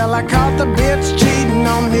gold until I caught the bitch cheating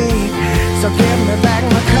on me. So give me back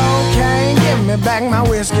my cocaine, give me back my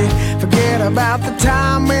whiskey. Forget about the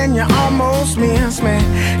time when you almost missed me.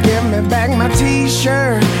 Give me back my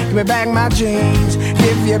t-shirt, give me back my jeans.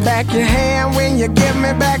 Give you back your hand when you give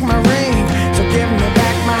me back my ring. So give me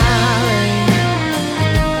back my ring.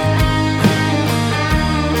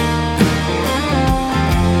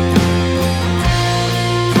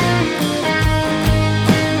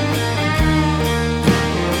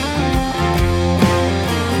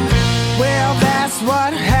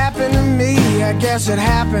 What happened to me, I guess it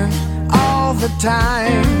happened all the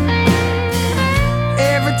time.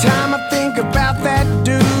 Every time I think about that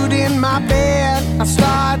dude in my bed, I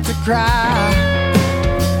start to cry.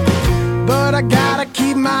 But I gotta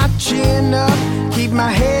keep my chin up, keep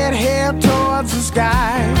my head held towards the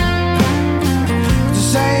sky. The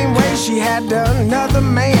same way she had another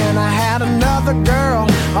man, I had another girl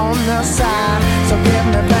on the side. So give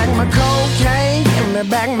me back my cocaine, give me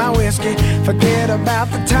back my whiskey. Forget about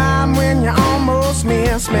the time when you almost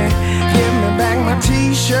missed me. Give me back my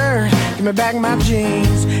t-shirt, give me back my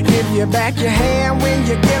jeans. Give you back your hand when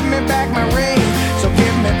you give me back my ring. So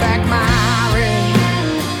give me back my ring.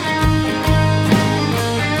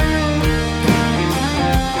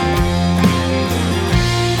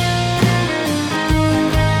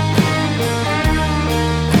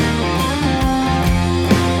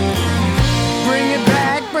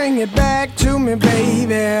 Bring it back to me,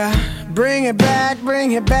 baby. Bring it back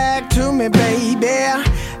to me, baby.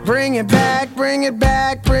 Bring it back, bring it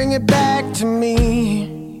back, bring it back to me.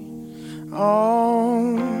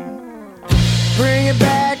 Oh. Bring it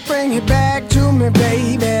back to me,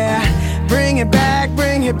 baby. Bring it back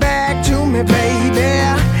to me,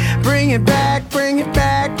 baby. Bring it back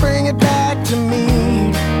to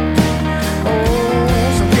me. Oh,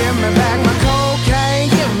 so give me back my cocaine,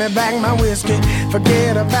 give me back my whiskey.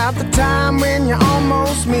 Forget about the time when you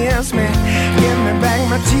almost missed me. Give me back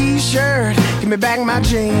my t-shirt, give me back my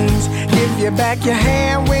jeans. Give you back your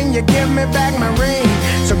hand when you give me back my ring.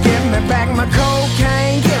 So give me back my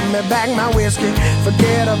cocaine, give me back my whiskey.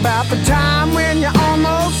 Forget about the time when you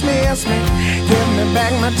almost missed me. Give me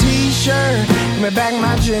back my t-shirt, give me back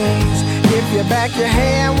my jeans. Give you back your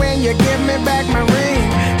hand when you give me back my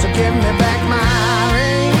ring. So give me back my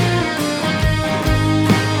ring.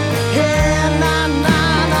 Yeah, na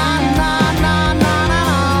na na na na na na.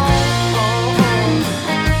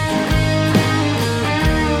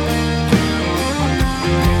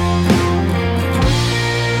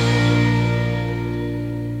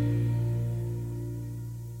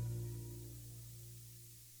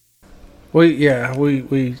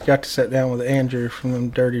 We got to sit down with Andrew from them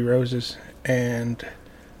Dirty Roses, and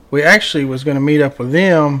we actually was going to meet up with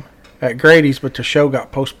them at Grady's, but the show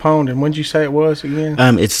got postponed. And when did you say it was again?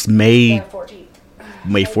 It's May 14th.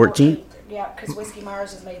 May 14th? Yeah, because Whiskey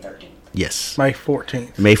Myers is May 13th. Yes. May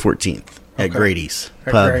 14th. May 14th at Grady's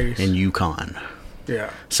At Pub Grady's. in Yukon. Yeah.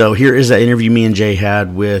 So here is that interview me and Jay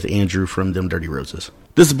had with Andrew from them Dirty Roses.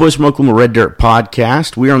 This is Boys from Oklahoma Red Dirt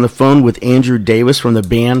Podcast. We are on the phone with Andrew Davis from the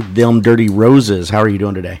band Them Dirty Roses. How are you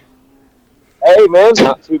doing today? Hey, man,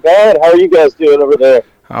 not too bad. How are you guys doing over there?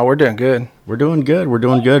 Oh, we're doing good. We're doing good. We're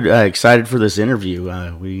doing good. Excited for this interview.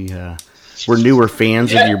 We're newer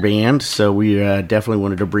fans of your band, so we definitely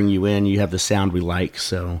wanted to bring you in. You have the sound we like,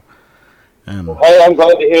 so Hey, I'm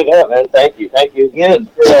glad to hear that, man. Thank you again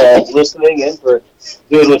for listening and for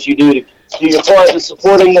doing what you do to do your part in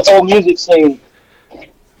supporting the whole music scene.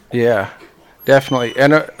 Yeah, definitely.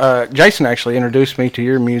 And Jason actually introduced me to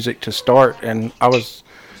your music to start, and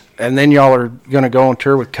then y'all are going to go on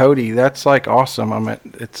tour with Cody. That's like awesome. I mean,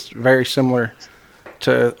 it's very similar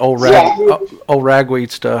to old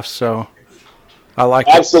Ragweed stuff, so I like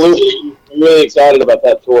it. Absolutely. I'm really excited about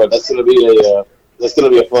that tour. That's going to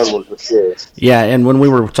be a fun one for sure. Yeah, and when we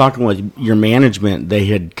were talking with your management, they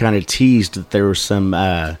had kind of teased that there was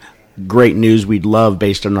some great news we'd love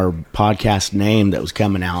based on our podcast name that was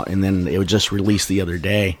coming out, and then it was just released the other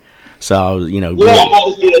day. So, Yeah,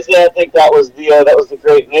 I think that was the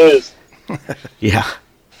great news. Yeah.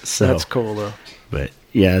 So that's cool, though. But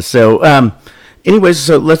yeah, so anyways,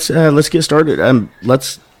 so let's get started.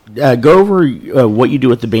 Let's go over what you do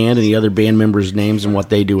with the band and the other band members' names and what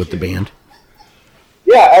they do with the band.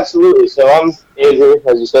 Yeah, absolutely. So I'm Andrew,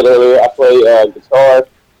 as you said earlier. I play guitar.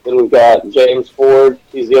 Then we've got James Ford.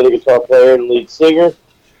 He's the other guitar player and lead singer.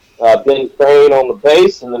 Ben Crane on the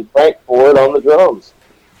bass, and then Frank Ford on the drums.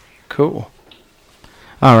 Cool.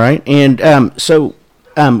 All right, and so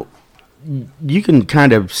you can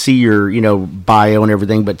kind of see your bio and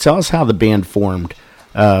everything, but tell us how the band formed.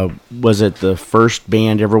 Was it the first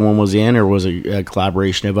band everyone was in, or was it a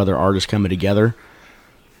collaboration of other artists coming together?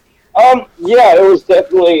 Yeah, it was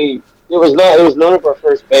definitely. It was none of our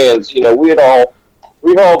first bands. We'd all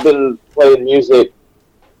been playing music.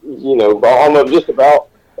 Almost just about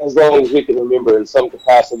as long as we can remember in some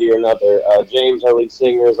capacity or another. James, our lead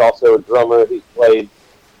singer, is also a drummer. He's played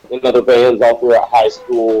in other bands all throughout high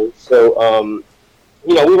school. So,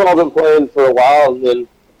 we've all been playing for a while, and then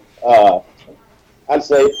I'd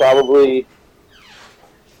say probably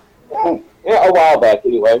a while back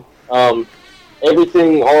anyway.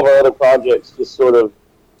 Everything, all of our other projects just sort of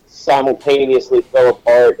simultaneously fell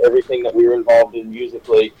apart, everything that we were involved in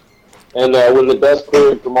musically. And when the dust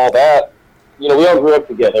cleared from all that, we all grew up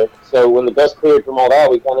together. So when the dust cleared from all that,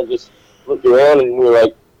 we kind of just looked around and we were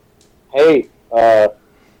like, hey,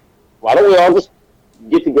 why don't we all just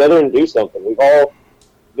get together and do something? We've all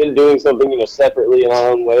been doing something, separately in our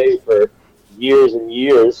own way for years and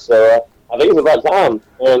years. So I think it's about time.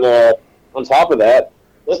 And on top of that,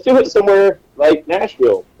 let's do it somewhere like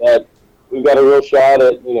Nashville that we've got a real shot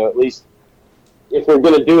at, at least if we're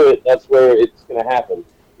going to do it, that's where it's going to happen.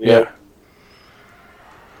 Yeah.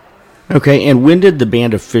 Okay, and when did the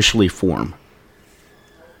band officially form?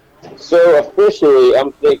 So officially,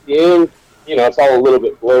 I'm thinking, it's all a little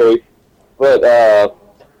bit blurry, but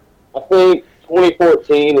I think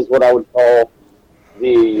 2014 is what I would call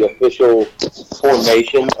the official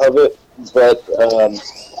formation of it. But,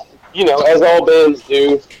 as all bands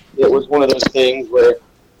do, it was one of those things where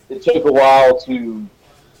it took a while to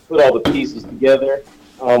put all the pieces together.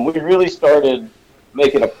 We really started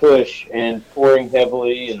making a push and touring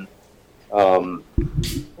heavily and,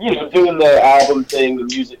 doing the album thing, the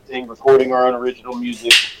music thing, recording our own original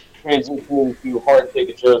music, transitioning to hard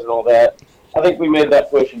ticket shows and all that. I think we made that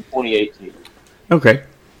push in 2018. Okay.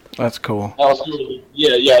 That's cool. That was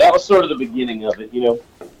that was sort of the beginning of it,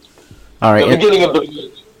 All right. The beginning of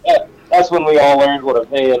that's when we all learned what a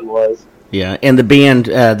band was. Yeah, and the band,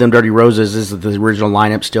 Them Dirty Roses, is the original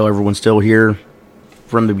lineup still? Everyone's still here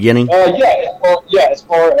from the beginning? As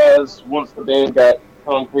far as once the band got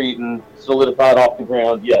concrete and solidified off the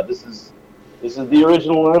ground, this is the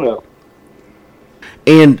original lineup.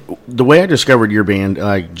 And the way I discovered your band,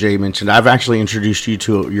 like Jay mentioned, I've actually introduced you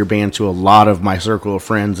to your band to a lot of my circle of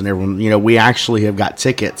friends and everyone. We actually have got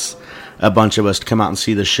tickets, a bunch of us, to come out and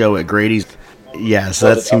see the show at Grady's. Yeah, so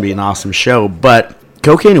that's going to be an awesome show. But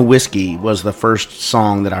Cocaine and Whiskey was the first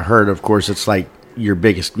song that I heard. Of course, it's like your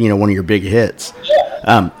biggest, one of your big hits.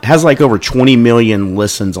 Has like over 20 million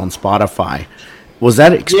listens on Spotify. Was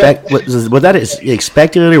that was that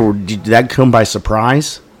expected, or did that come by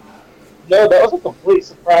surprise? No, that was a complete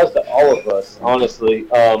surprise to all of us, honestly.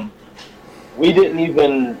 We didn't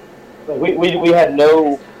even we had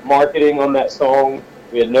no marketing on that song.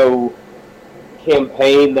 We had no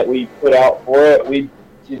campaign that we put out for it. We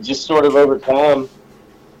just sort of over time,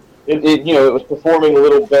 it was performing a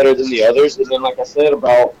little better than the others. And then, like I said,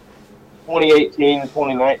 about 2018,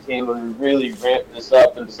 2019, when we really ramped this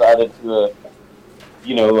up and decided to,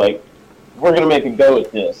 we're going to make a go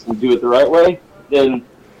at this and do it the right way, then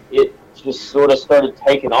it just sort of started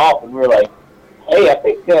taking off. And we were like, hey, I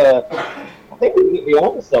think we need to be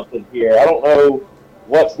on to something here. I don't know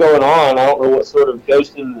what's going on. I don't know what sort of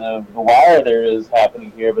ghost in the wire there is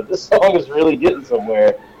happening here, but this song is really getting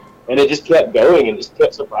somewhere. And it just kept going and just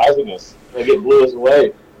kept surprising us. Like, it blew us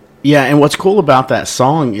away. Yeah, and what's cool about that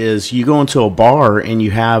song is you go into a bar and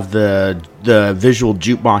you have the visual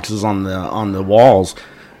jukeboxes on the walls.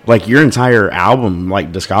 Like your entire album,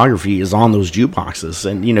 like discography, is on those jukeboxes,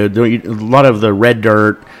 and a lot of the Red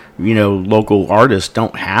Dirt, local artists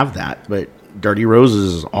don't have that, but Dirty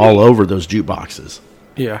Roses is all over those jukeboxes.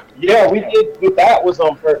 Yeah. Yeah, we did. That was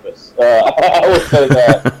on purpose. I will say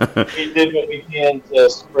that we did what we can to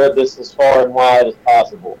spread this as far and wide as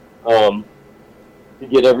possible. To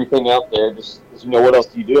get everything out there, just because what else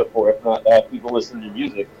do you do it for if not to have people listen to your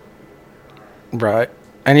music? Right,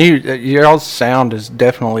 and your sound is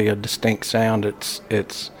definitely a distinct sound. It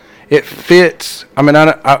fits. I mean,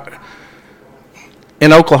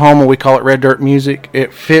 in Oklahoma we call it red dirt music.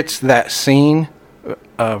 It fits that scene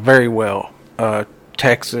very well.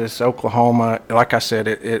 Texas, Oklahoma, like I said,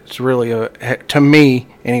 it's really to me,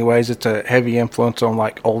 anyways, it's a heavy influence on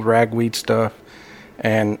like old ragweed stuff.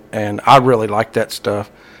 And I really like that stuff.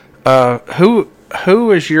 Who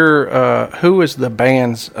is the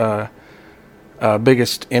band's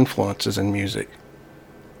biggest influences in music?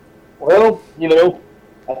 Well,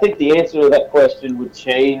 I think the answer to that question would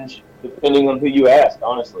change depending on who you ask.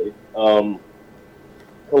 Honestly,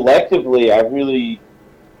 collectively, I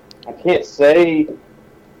can't say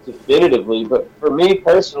definitively, but for me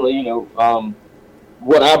personally,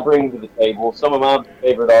 what I bring to the table, some of my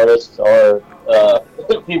favorite artists are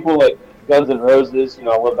people like Guns N' Roses. I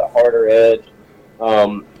love that harder edge.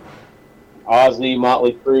 Ozzy,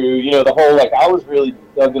 Motley Crue. The whole I was really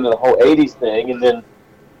dug into the whole '80s thing, and then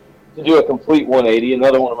to do a complete 180.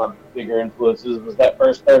 Another one of my bigger influences was that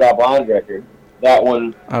first Third Eye Blind record. That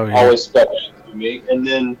one always stuck out to me. And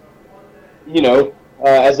then,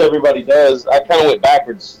 as everybody does, I kind of went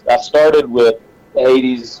backwards. I started with the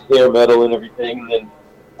 '80s hair metal and everything, and then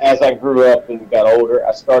as I grew up and got older,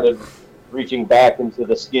 I started reaching back into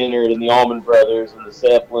the Skynyrd and the Allman Brothers and the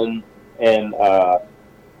Zeppelin, and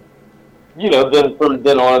then from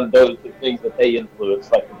then on, those are the things that they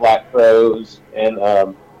influenced, like the Black Crowes and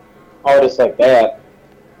artists like that.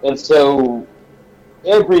 And so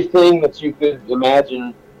everything that you could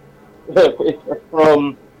imagine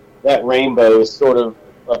from that rainbow is sort of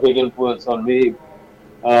a big influence on me.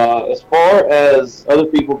 As far as other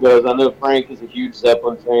people goes, I know Frank is a huge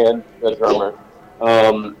Zeppelin fan, the drummer.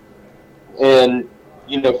 And,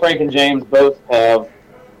 Frank and James both have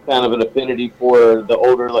kind of an affinity for the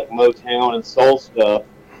older, like, Motown and soul stuff,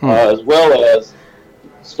 as well as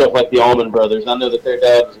stuff like the Allman Brothers. I know that their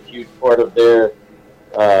dad was a huge part of their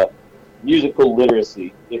musical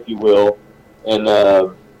literacy, if you will. And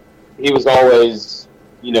he was always,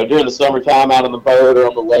 during the summertime out on the boat or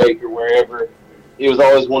on the lake or wherever, he was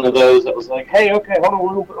always one of those that was like, hey, okay, hold on,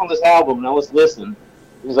 we're going to put on this album, now let's listen.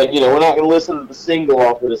 He was like, we're not going to listen to the single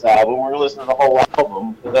off of this album, we're going to listen to the whole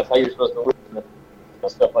album, because that's how you're supposed to listen to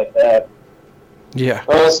stuff like that. Yeah.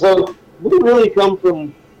 So we really come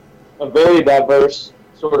from a very diverse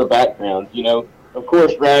sort of background, Of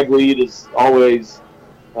course, ragweed is always,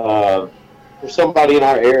 for somebody in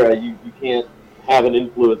our era, you can't have an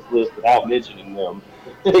influence list without mentioning them,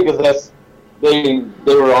 because they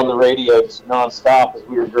were on the radio just nonstop as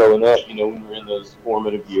we were growing up, when we were in those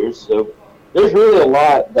formative years. So there's really a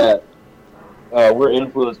lot that we're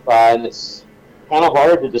influenced by, and it's kind of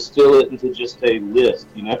hard to distill it into just a list,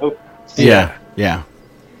 Yeah.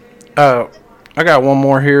 I got one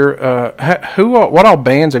more here. What all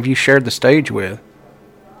bands have you shared the stage with?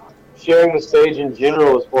 Sharing the stage in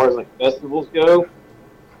general, as far as like festivals go,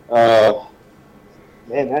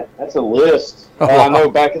 man, that's a list. I know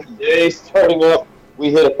back in the day, starting up, we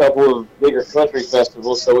hit a couple of bigger country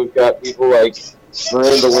festivals. So we've got people like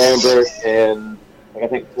Miranda Lambert and I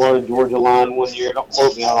think Florida Georgia Line one year. Don't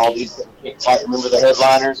quote me on all these, I can't quite remember the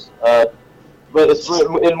headliners. But it's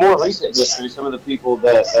in more recent history, some of the people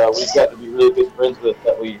that we've got to be really good friends with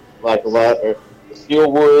that we like a lot are the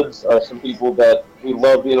Steelwoods, are some people that we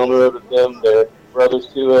love being on the road with them. They're brothers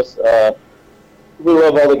to us. We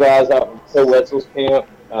love all the guys out in Phil Wetzel's camp.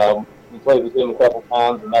 We played with him a couple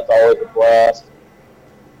times, and that's always a blast.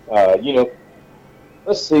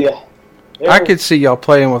 Let's see. I could see y'all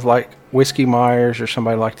playing with like Whiskey Myers or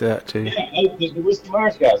somebody like that too. Yeah, the Whiskey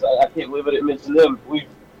Myers guys. I can't believe I didn't mention them.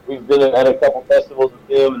 We've been at a couple festivals with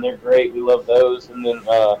them, and they're great. We love those. And then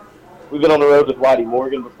we've been on the road with Whitey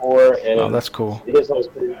Morgan before. And that's cool. His whole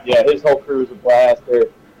crew is a blast. They're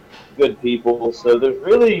good people. So there's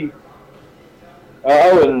really...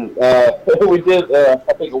 we did,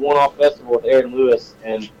 I think, a one-off festival with Aaron Lewis,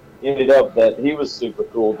 and ended up that he was super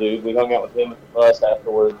cool, dude. We hung out with him at the bus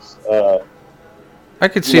afterwards. I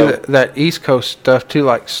could see that East Coast stuff, too,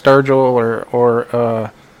 like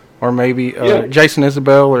Sturgill or maybe Jason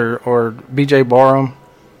Isbell or B.J. Barham.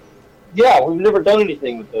 yeah, we've never done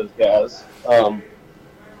anything with those guys.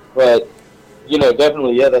 But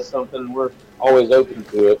definitely, yeah, that's something we're always open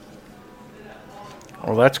to it.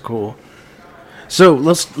 Well, that's cool. So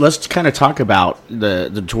let's kind of talk about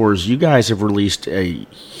the tours. You guys have released a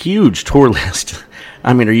huge tour list.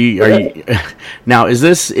 I mean, are you now? Is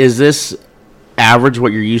this average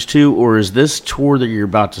what you're used to, or is this tour that you're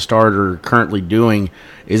about to start or currently doing?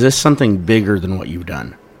 Is this something bigger than what you've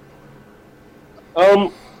done?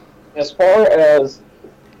 As far as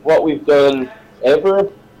what we've done ever,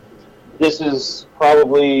 this is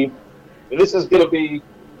going to be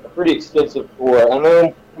a pretty extensive tour. I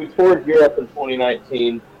know we toured Europe in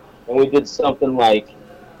 2019, and we did something like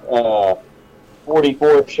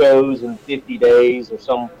 44 shows in 50 days or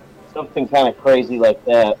something kind of crazy like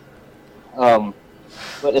that.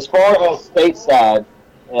 But as far as stateside,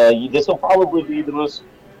 this will probably be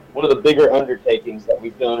one of the bigger undertakings that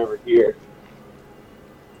we've done over here.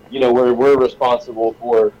 We're responsible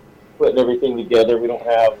for putting everything together. We don't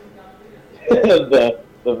have the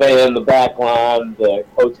van, the back line, the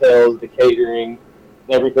hotels, the catering,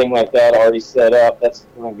 everything like that already set up. That's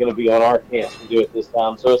going to be on our camps to do it this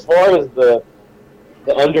time. So as far as the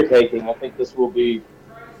undertaking, I think this will be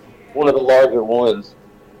one of the larger ones.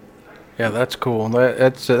 Yeah, that's cool.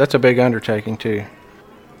 That's a big undertaking too.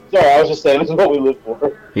 Sorry, I was just saying, this is what we live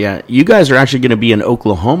for. Yeah, you guys are actually going to be in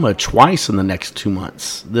Oklahoma twice in the next 2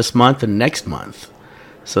 months, this month and next month.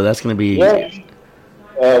 So that's going to be...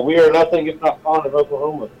 Yeah, we are nothing if not fond of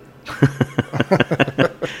Oklahoma.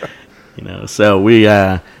 So we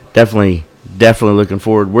definitely looking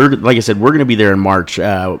forward. Like I said, we're going to be there in March.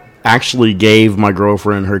 Actually gave my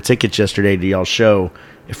girlfriend her tickets yesterday to y'all's show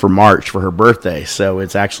for March for her birthday. So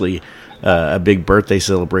it's actually a big birthday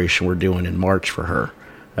celebration we're doing in March for her.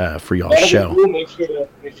 For y'all's show. Cool. Make sure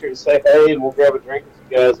to say hey, and we'll grab a drink with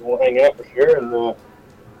you guys, and we'll hang out for sure, and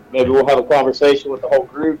maybe we'll have a conversation with the whole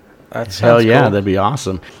group. Hell yeah, cool. That'd be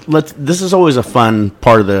awesome. This is always a fun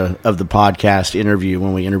part of the podcast interview.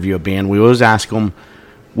 When we interview a band, we always ask them,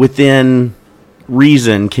 within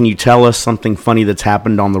reason, can you tell us something funny that's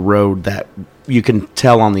happened on the road that you can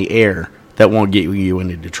tell on the air that won't get you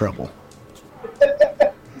into trouble?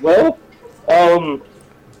 Well,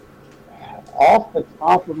 off the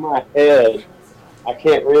top of my head, I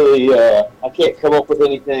can't really, I can't come up with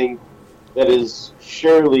anything that is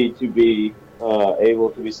surely to be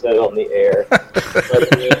able to be said on the air.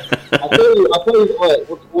 But, I'll tell you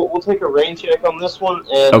what, we'll take a rain check on this one,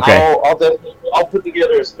 and okay. I'll put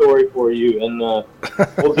together a story for you, and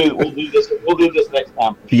we'll do this next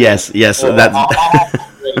time. Sure. Yes, that's. I'll have it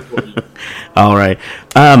ready for you. All right.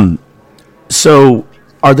 So,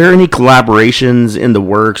 are there any collaborations in the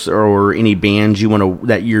works, or any bands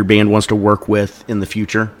that your band wants to work with in the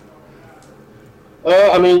future?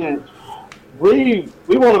 I mean, we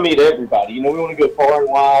want to meet everybody. We want to go far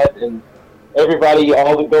and wide, and everybody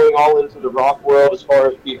going all into the rock world, as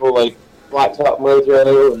far as people like Blacktop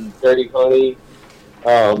Mojo and Dirty Honey.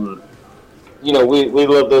 We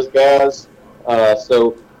love those guys.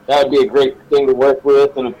 So that would be a great thing to work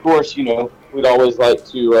with, and of course, we'd always like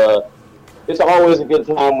to. It's always a good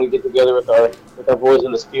time we get together with our boys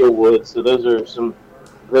in the Steelwood. So those are some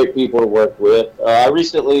great people to work with. I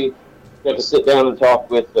recently got to sit down and talk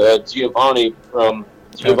with Giovanni from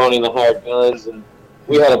Giovanni and the Hired Guns, and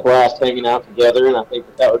we had a blast hanging out together. And I think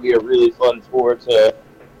that would be a really fun tour that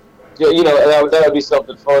would be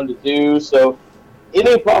something fun to do. So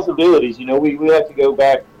any possibilities, we have to go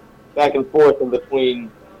back and forth in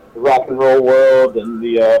between the rock and roll world and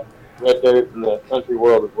the Red Dirt and the country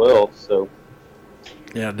world as well. So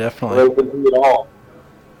yeah, definitely. We're open to it all.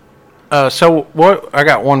 So what? I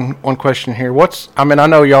got one question here. I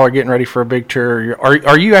know y'all are getting ready for a big tour.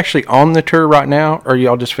 Are you actually on the tour right now, or are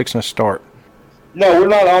y'all just fixing to start? No, we're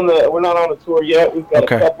not on the tour yet. We've got a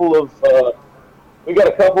couple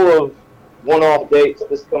of one-off dates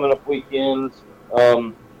this coming up weekend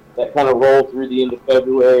that kind of roll through the end of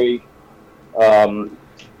February.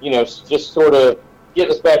 Just sort of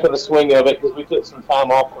getting us back in the swing of it, because we took some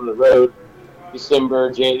time off from the road, December,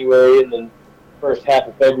 January, and then first half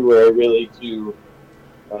of February, really, to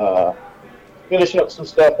finish up some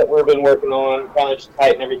stuff that we've been working on, kind of just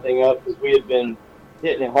tighten everything up, because we had been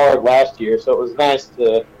hitting it hard last year. So it was nice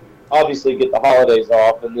to obviously get the holidays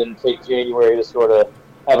off and then take January to sort of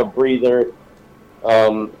have a breather,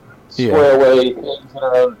 square away things in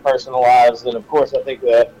our own personal lives. And of course, I think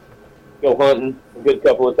that go hunting a good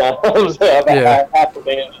couple of times. Half the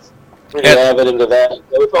band is pretty avid into that.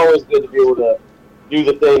 So it's always good to be able to do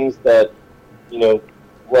the things that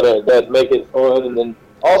that make it fun, and then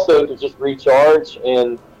also to just recharge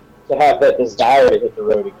and to have that desire to hit the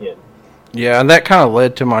road again. Yeah, and that kind of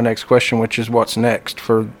led to my next question, which is what's next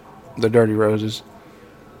for the Dirty Roses.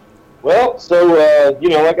 Well, so,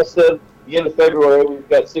 like I said, the end of February, we've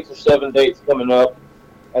got 6 or 7 dates coming up.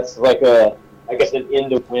 That's like an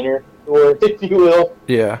end of winter tour, if you will.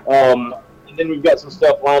 Yeah. And then we've got some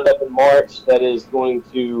stuff lined up in March that is going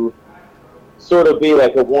to sort of be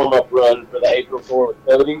like a warm-up run for the April tour with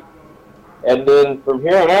Cody. And then from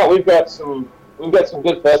here on out, we've got some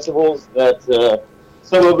good festivals that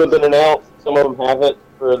some of them have been announced, some of them haven't,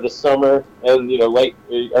 for the summer and late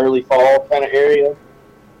early fall kind of area.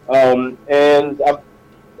 And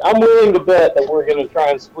I'm willing to bet that we're going to try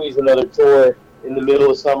and squeeze another tour in the middle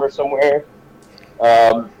of summer somewhere.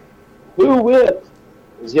 Who with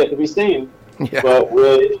is yet to be seen, but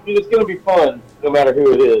it's going to be fun no matter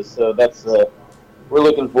who it is. So that's we're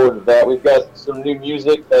looking forward to that. We've got some new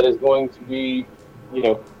music that is going to be,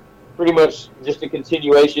 pretty much just a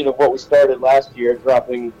continuation of what we started last year,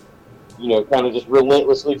 dropping, kind of just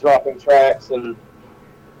relentlessly dropping tracks and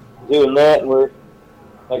doing that. And we're,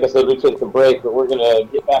 like I said, we took the break, but we're going to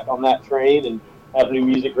get back on that train and have new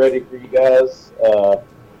music ready for you guys. So,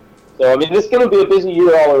 it's going to be a busy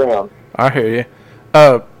year all around. I hear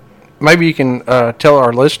you. Maybe you can tell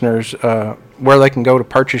our listeners where they can go to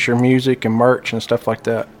purchase your music and merch and stuff like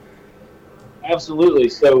that. Absolutely.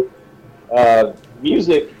 So,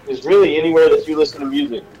 music is really anywhere that you listen to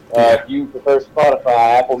music. If you prefer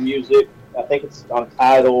Spotify, Apple Music, I think it's on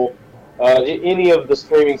Tidal, any of the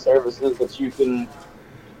streaming services that you can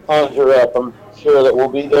conjure up, I'm sure that we'll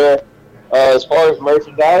be there. As far as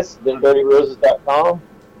merchandise, ThenDirtyRoses.com,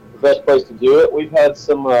 the best place to do it. We've had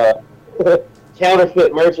some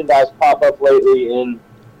counterfeit merchandise pop up lately in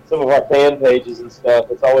some of our fan pages and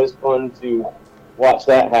stuff. It's always fun to watch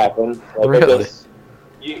that happen. Really?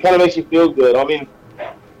 It kind of makes you feel good. On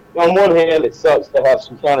one hand, it sucks to have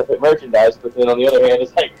some counterfeit merchandise, but then on the other hand,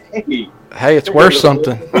 it's like, hey, it's worth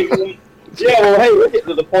something. Yeah, well, hey, we're getting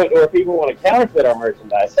to the point where people want to counterfeit our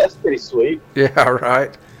merchandise. That's pretty sweet. Yeah,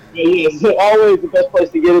 right. It's always the best place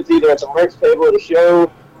to get it. It's either at the merch table at a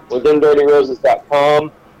show or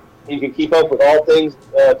ThenDirtyRoses.com. You can keep up with all things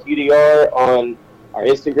TDR on our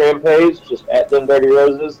Instagram page, just at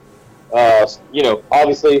ThenDirtyRoses.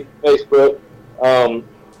 Obviously Facebook.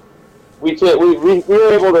 We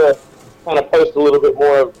were able to kind of post a little bit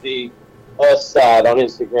more of the us side on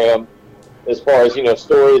Instagram, as far as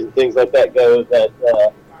stories and things like that go. That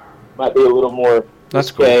might be a little more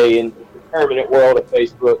risque in the permanent world of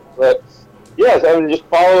Facebook. But yes, just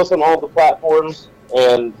follow us on all the platforms,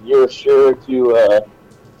 and you're sure to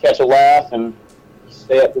catch a laugh and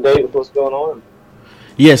stay up to date with what's going on.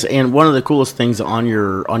 Yes, and one of the coolest things on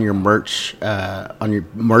your merch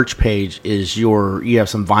page is you have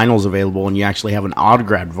some vinyls available, and you actually have an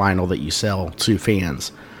autographed vinyl that you sell to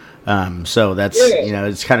fans. So that's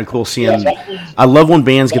it's kind of cool seeing. I love when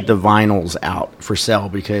bands get the vinyls out for sale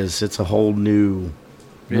because it's a whole new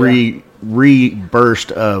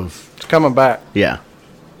rebirth of. It's coming back. Yeah.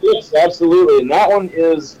 Yes, absolutely, and that one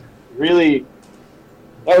is really.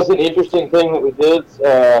 That was an interesting thing that we did.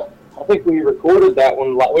 I think we recorded that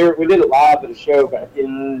one. We did it live at a show back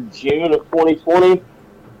in June of 2020.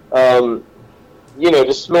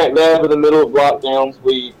 Just smack dab in the middle of lockdowns.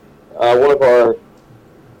 We one of our,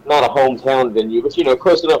 not a hometown venue, but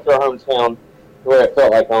close enough to our hometown where it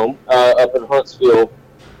felt like home. Up in Huntsville,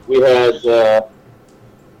 we had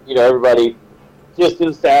everybody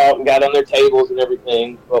distanced out and got on their tables and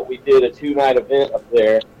everything. But we did a 2-night event up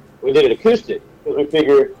there. We did it acoustic because we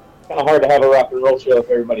figured. Kind of hard to have a rock and roll show if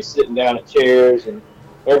everybody's sitting down at chairs and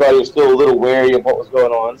everybody was still a little wary of what was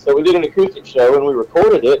going on. So we did an acoustic show and we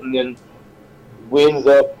recorded it, and then we ended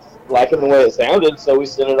up liking the way it sounded, so we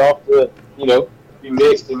sent it off to be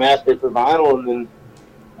mixed and mastered for vinyl, and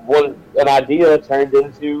then an idea turned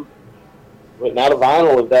into not a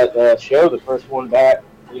vinyl of that show, the first one back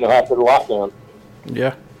after the lockdown.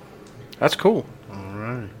 Yeah, that's cool. All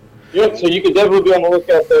right. Yep, so you can definitely be on the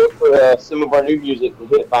lookout there for some of our new music to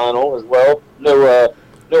hit vinyl as well. No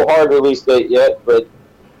hard release date yet, but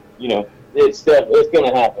it's going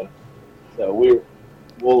to happen. So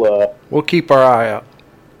we'll keep our eye out.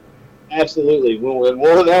 Absolutely,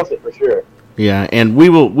 we'll announce it for sure. Yeah, and we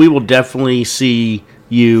will definitely see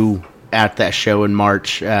you at that show in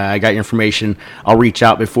March. I got your information. I'll reach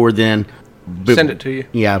out before then. Send it to you.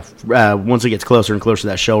 Yeah, once it gets closer and closer to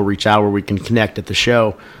that show, we'll reach out where we can connect at the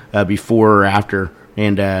show before or after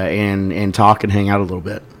and talk and hang out a little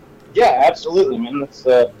bit. Yeah, absolutely, man. That's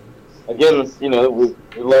again, we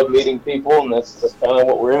love meeting people, and that's kind of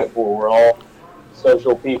what we're in it for. We're all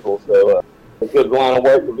social people, so a good line of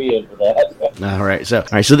work to be in for that. All right. So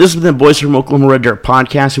this has been the Boys from Oklahoma Red Dirt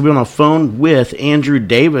podcast. We'll be on the phone with Andrew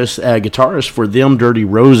Davis, guitarist for Them Dirty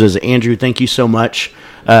Roses. Andrew, thank you so much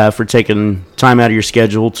for taking time out of your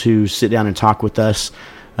schedule to sit down and talk with us.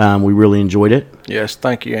 We really enjoyed it. Yes,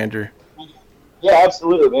 thank you, Andrew. Yeah,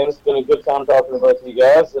 absolutely, man. It's been a good time talking to both of you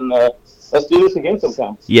guys, and let's do this again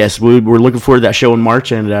sometime. Yes, we're looking forward to that show in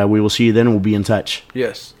March, and we will see you then, and we'll be in touch.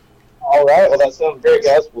 Yes. All right. Well, that sounds great,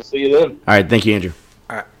 guys. We'll see you then. All right. Thank you, Andrew.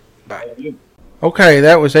 All right. Bye. Okay,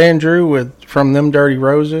 that was Andrew from Them Dirty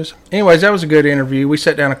Roses. Anyways, that was a good interview. We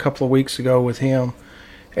sat down a couple of weeks ago with him.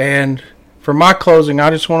 And for my closing, I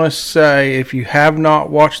just want to say, if you have not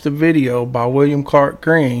watched the video by William Clark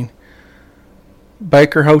Green,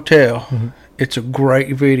 Baker Hotel, it's a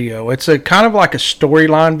great video. It's a kind of like a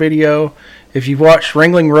storyline video. If you've watched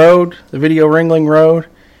Ringling Road, the video Ringling Road,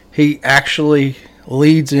 he actually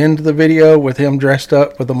leads into the video with him dressed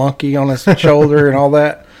up with a monkey on his shoulder and all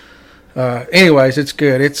that. Anyways, it's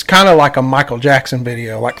good. It's kind of like a Michael Jackson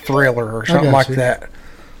video, like Thriller or something like that.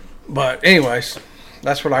 But anyways,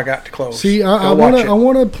 that's what I got to close. See, I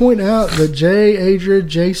want to point out that Jay, Adrian,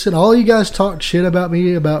 Jason, all you guys talked shit about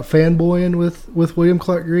me about fanboying with William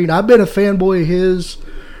Clark Green. I've been a fanboy of his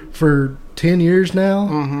for 10 years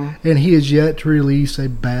now, and he has yet to release a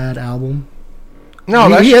bad album. No,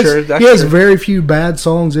 that's true. He has very few bad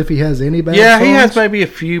songs, if he has any bad songs. Yeah, he has maybe a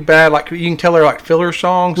few bad, like you can tell they're like filler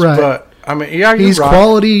songs, right. But I mean, yeah, he's right.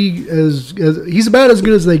 Quality as he's about as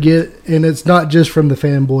good as they get, and it's not just from the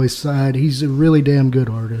fanboy side. He's a really damn good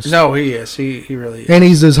artist. No, he is. He really is. And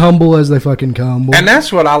he's as humble as they fucking come. And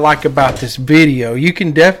that's what I like about this video. You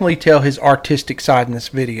can definitely tell his artistic side in this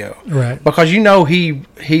video, right? Because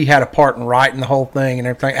he had a part in writing the whole thing and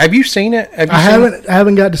everything. Have you seen it? I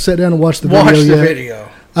haven't got to sit down and watch the video.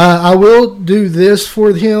 I will do this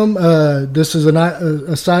for him. This is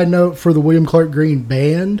a side note for the William Clark Green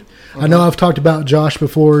Band. I know I've talked about Josh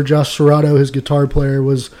before. Josh Serrato, his guitar player,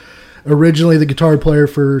 was originally the guitar player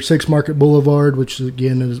for Six Market Boulevard, which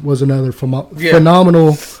again was another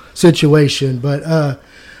phenomenal situation. But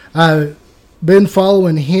I've been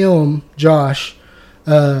following him, Josh,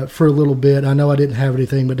 for a little bit. I know I didn't have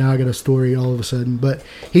anything, but now I got a story all of a sudden. But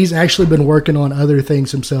he's actually been working on other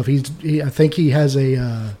things himself. I think he has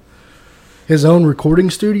his own recording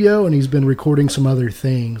studio, and he's been recording some other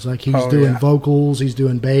things. Like he's doing vocals, he's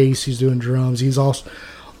doing bass, he's doing drums. He's also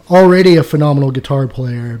already a phenomenal guitar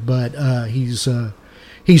player, but he's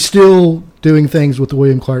still doing things with the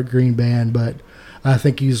William Clark Green Band. But I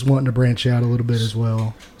think he's wanting to branch out a little bit as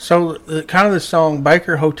well. So kind of the song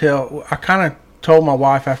Baker Hotel, I kind of told my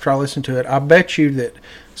wife after I listened to it, I bet you that,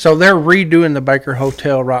 so they're redoing the Baker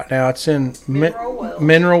Hotel right now. It's in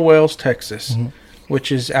Mineral Wells, Texas,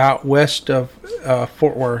 which is out west of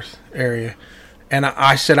Fort Worth area. And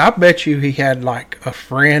I said, I bet you he had like a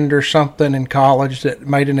friend or something in college that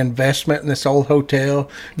made an investment in this old hotel.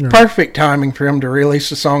 Right. Perfect timing for him to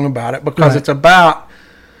release a song about it, because it's about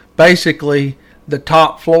basically the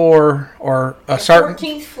top floor or a certain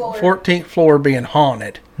 14th floor being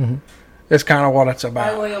haunted. That's kind of what it's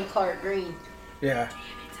about. By William Clark Green. Yeah.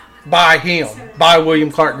 By him. By William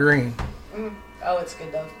Clark Green. Oh, it's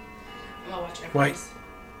good though. I'm not watching it. Wait.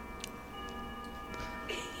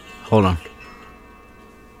 Hold on.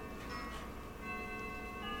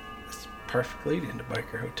 That's a perfect lead into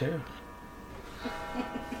Baker Hotel.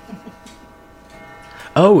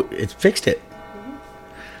 Oh, it fixed it.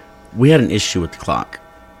 We had an issue with the clock.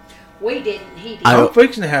 We didn't. He did. I'm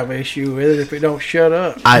fixing to have an issue with it if it don't shut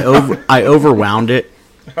up. I overwound it.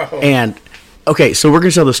 And okay, so we're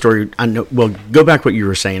gonna tell the story. I know. Well, go back what you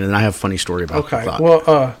were saying, and I have a funny story about the clock.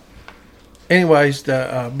 Well, anyways,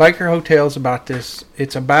 the Baker Hotel is about this.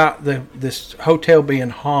 It's about this hotel being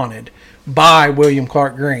haunted by William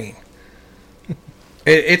Clark Green.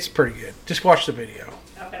 It's pretty good. Just watch the video.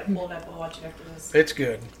 I've got to pull it up and watch it after this. It's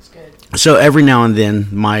good. It's good. So every now and then,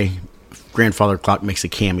 my grandfather clock makes a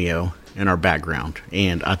cameo in our background,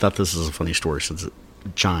 and I thought this was a funny story since it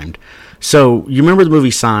chimed. So you remember the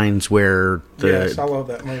movie Signs, where yes, I love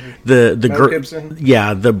that movie. The Gibson.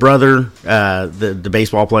 Yeah, the brother, the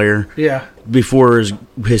baseball player. Yeah. Before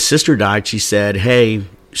his sister died, she said, "Hey,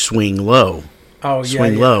 swing low." Oh,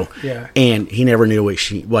 swing low. Yeah. And he never knew what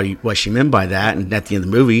she meant by that. And at the end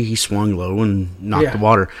of the movie, he swung low and knocked the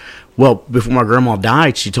water. Well, before my grandma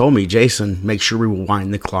died, she told me, "Jason, make sure we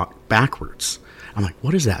rewind the clock backwards." I'm like,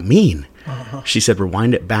 "What does that mean?" She said,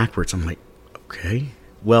 "Rewind it backwards." I'm like, "Okay."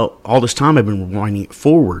 Well, all this time I've been rewinding it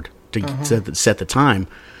forward to set the time.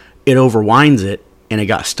 It overwinds it, and it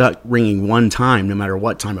got stuck ringing one time, no matter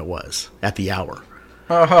what time it was at the hour.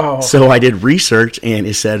 Oh. So I did research, and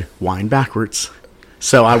it said wind backwards.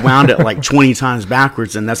 So I wound it like 20 times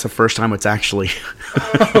backwards, and that's the first time it's actually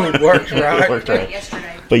Worked right. worked Did it right.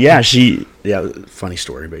 yesterday. But yeah, funny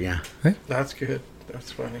story, but yeah. That's good.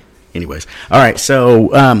 That's funny. Anyways, all right.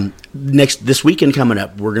 So this weekend coming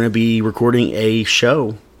up, we're going to be recording a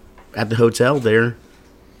show at the hotel there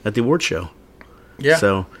at the award show. Yeah.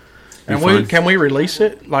 So, be and fun. can we release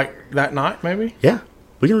it like that night maybe? Yeah,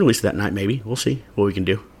 we can release it that night. Maybe we'll see what we can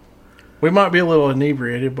do. We might be a little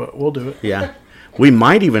inebriated, but we'll do it. Yeah, we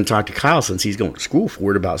might even talk to Kyle since he's going to school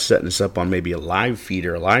for it about setting us up on maybe a live feed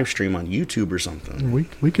or a live stream on YouTube or something. We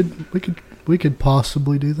could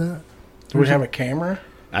possibly do that. Do we have a camera?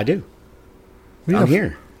 I do. We I'm have,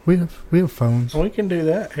 here. We have phones. We can do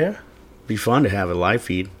that. Yeah. Be fun to have a live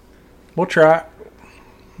feed. We'll try it.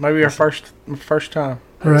 Maybe our first time.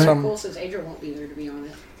 Right. Cool, since Adrian won't be there, to be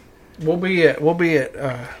honest. We'll be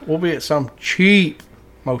at some cheap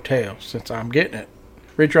motel since I'm getting it.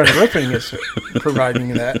 Ridge Runner Roofing is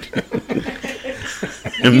providing that.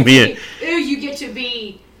 And me, Ooh, you get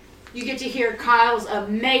to hear Kyle's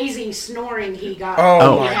amazing snoring he got.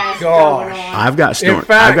 Oh, he my has gosh. going on. I've got In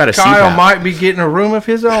fact, I've got a Kyle CPAP. might be getting a room of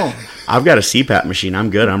his own. I've got a CPAP machine. I'm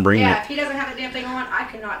good. I'm bringing Yeah, it. if he doesn't have the damn thing on, I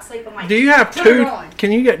cannot sleep. I'm like, Do you have turn it two? on.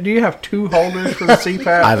 Do you have two holders for the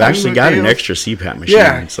CPAP? I've actually got an deals? extra CPAP machine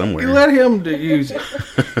Yeah, somewhere. You let him use it.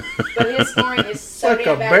 But his snoring is so Like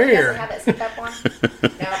damn a bad. bear. He doesn't have that CPAP on.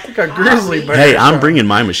 No. Like a grizzly bear. Hey, I'm bringing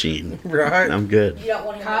my machine. Right. I'm good. You don't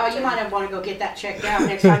want him. Kyle, you might want to go get that checked out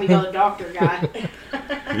next time you go to the doctor, guy.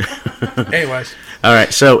 Anyways, All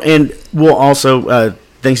right. So, and we'll also,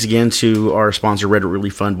 thanks again to our sponsor, Reddit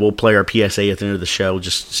Relief Fund. We'll play our PSA at the end of the show.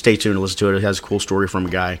 Just stay tuned and listen to it. It has a cool story from a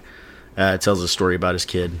guy. It tells a story about his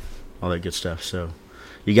kid, all that good stuff. So,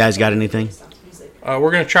 you guys got anything?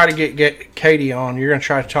 we're going to try to get Katie on. You're going to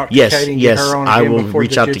try to talk to Yes, Katie and yes. get her on I again will before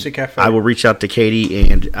reach the out Gypsy to Cafe. I will reach out to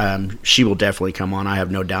Katie, and she will definitely come on. I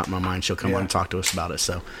have no doubt in my mind she'll come Yeah. on and talk to us about it.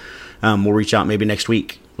 So, we'll reach out maybe next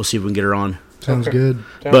week. We'll see if we can get her on. Sounds Okay. good.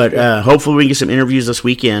 Sounds But good. hopefully we can get some interviews this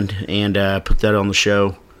weekend and put that on the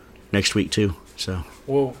show next week too. So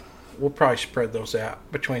we'll probably spread those out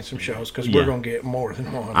between some shows because Yeah. we're going to get more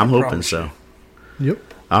than one. I'm I hoping promise so. you. Yep.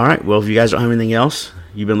 All right. Well, if you guys don't have anything else,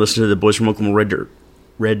 you've been listening to the Boys from Oklahoma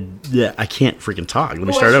Yeah, I can't freaking talk. Let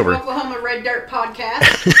me start Boys over. from Oklahoma Red Dirt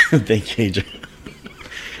Podcast. Thank you, Adrian.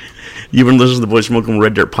 You've been listening to the Boys from Oklahoma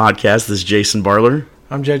Red Dirt Podcast. This is Jason Barler.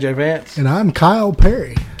 I'm JJ Vance. And I'm Kyle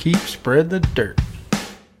Perry. Keep spread the dirt.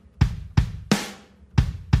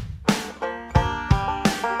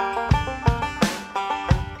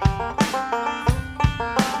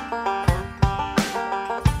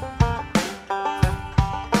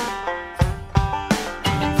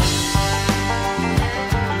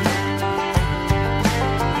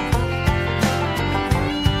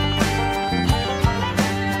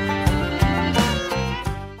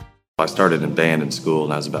 I started in band in school,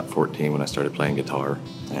 and I was about 14 when I started playing guitar,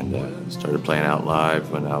 and started playing out live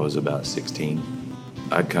when I was about 16.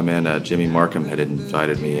 I'd come in, Jimmy Markham had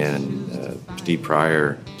invited me in, and Steve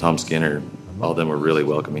Pryor, Tom Skinner, all of them were really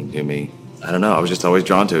welcoming to me. I don't know, I was just always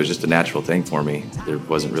drawn to it. It was just a natural thing for me. There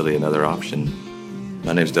wasn't really another option.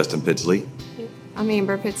 My name's Dustin Pitsley. I'm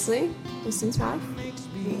Amber Pitsley, Dustin's wife.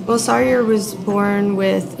 Well, Sawyer was born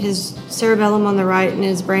with his cerebellum on the right, and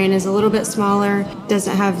his brain is a little bit smaller.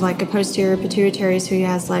 Doesn't have like a posterior pituitary, so he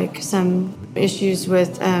has like some issues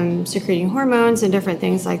with secreting hormones and different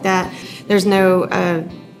things like that. There's no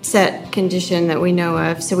set condition that we know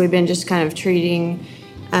of, so we've been just kind of treating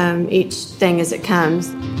each thing as it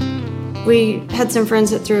comes. We had some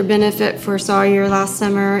friends that threw a benefit for Sawyer last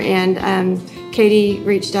summer, and Katie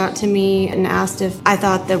reached out to me and asked if I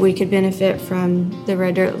thought that we could benefit from the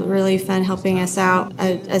Red Dirt Relief Fund helping us out.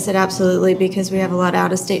 I said absolutely, because we have a lot of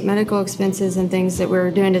out-of-state medical expenses and things that we're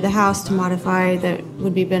doing to the house to modify that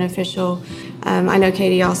would be beneficial. I know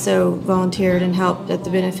Katie also volunteered and helped at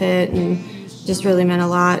the benefit, and just really meant a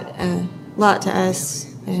lot to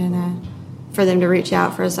us, and for them to reach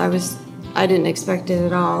out for us, I didn't expect it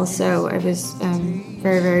at all, so it was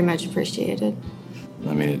very, very much appreciated.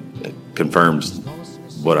 I mean, it confirms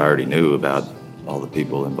what I already knew about all the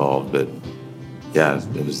people involved, but yeah,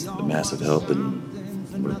 it was a massive help, and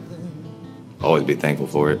we'll always be thankful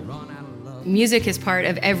for it. Music is part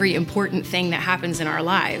of every important thing that happens in our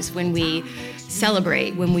lives. When we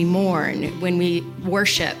celebrate, when we mourn, when we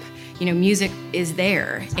worship, music is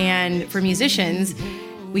there. And for musicians,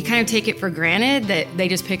 we kind of take it for granted that they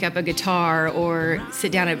just pick up a guitar or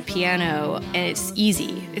sit down at a piano and it's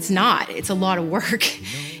easy. It's not. It's a lot of work.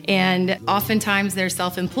 And oftentimes they're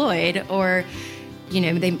self-employed, or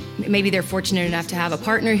maybe they're fortunate enough to have a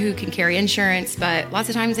partner who can carry insurance, but lots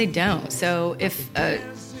of times they don't. So if a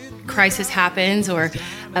crisis happens or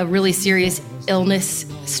a really serious illness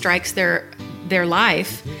strikes their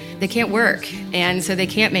life, they can't work, and so they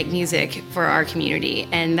can't make music for our community,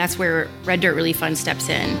 and that's where Red Dirt Relief Fund steps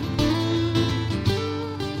in.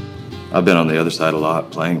 I've been on the other side a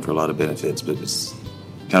lot, playing for a lot of benefits, but it's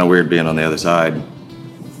kind of weird being on the other side,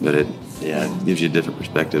 but it gives you a different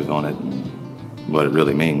perspective on it and what it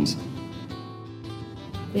really means.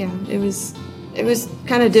 Yeah, it was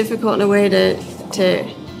kind of difficult in a way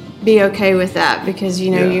to be okay with that, because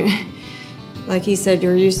you like he said,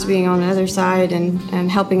 you're used to being on the other side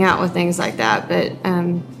and helping out with things like that, but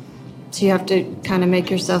so you have to kind of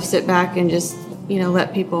make yourself sit back and just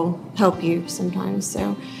let people help you sometimes.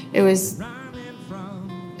 So it was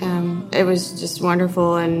just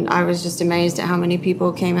wonderful, and I was just amazed at how many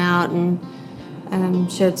people came out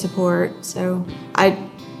and showed support. So I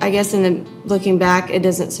guess looking back, it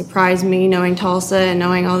doesn't surprise me knowing Tulsa and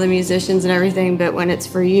knowing all the musicians and everything, but when it's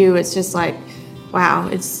for you, it's just like, wow,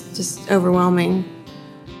 it's just overwhelming.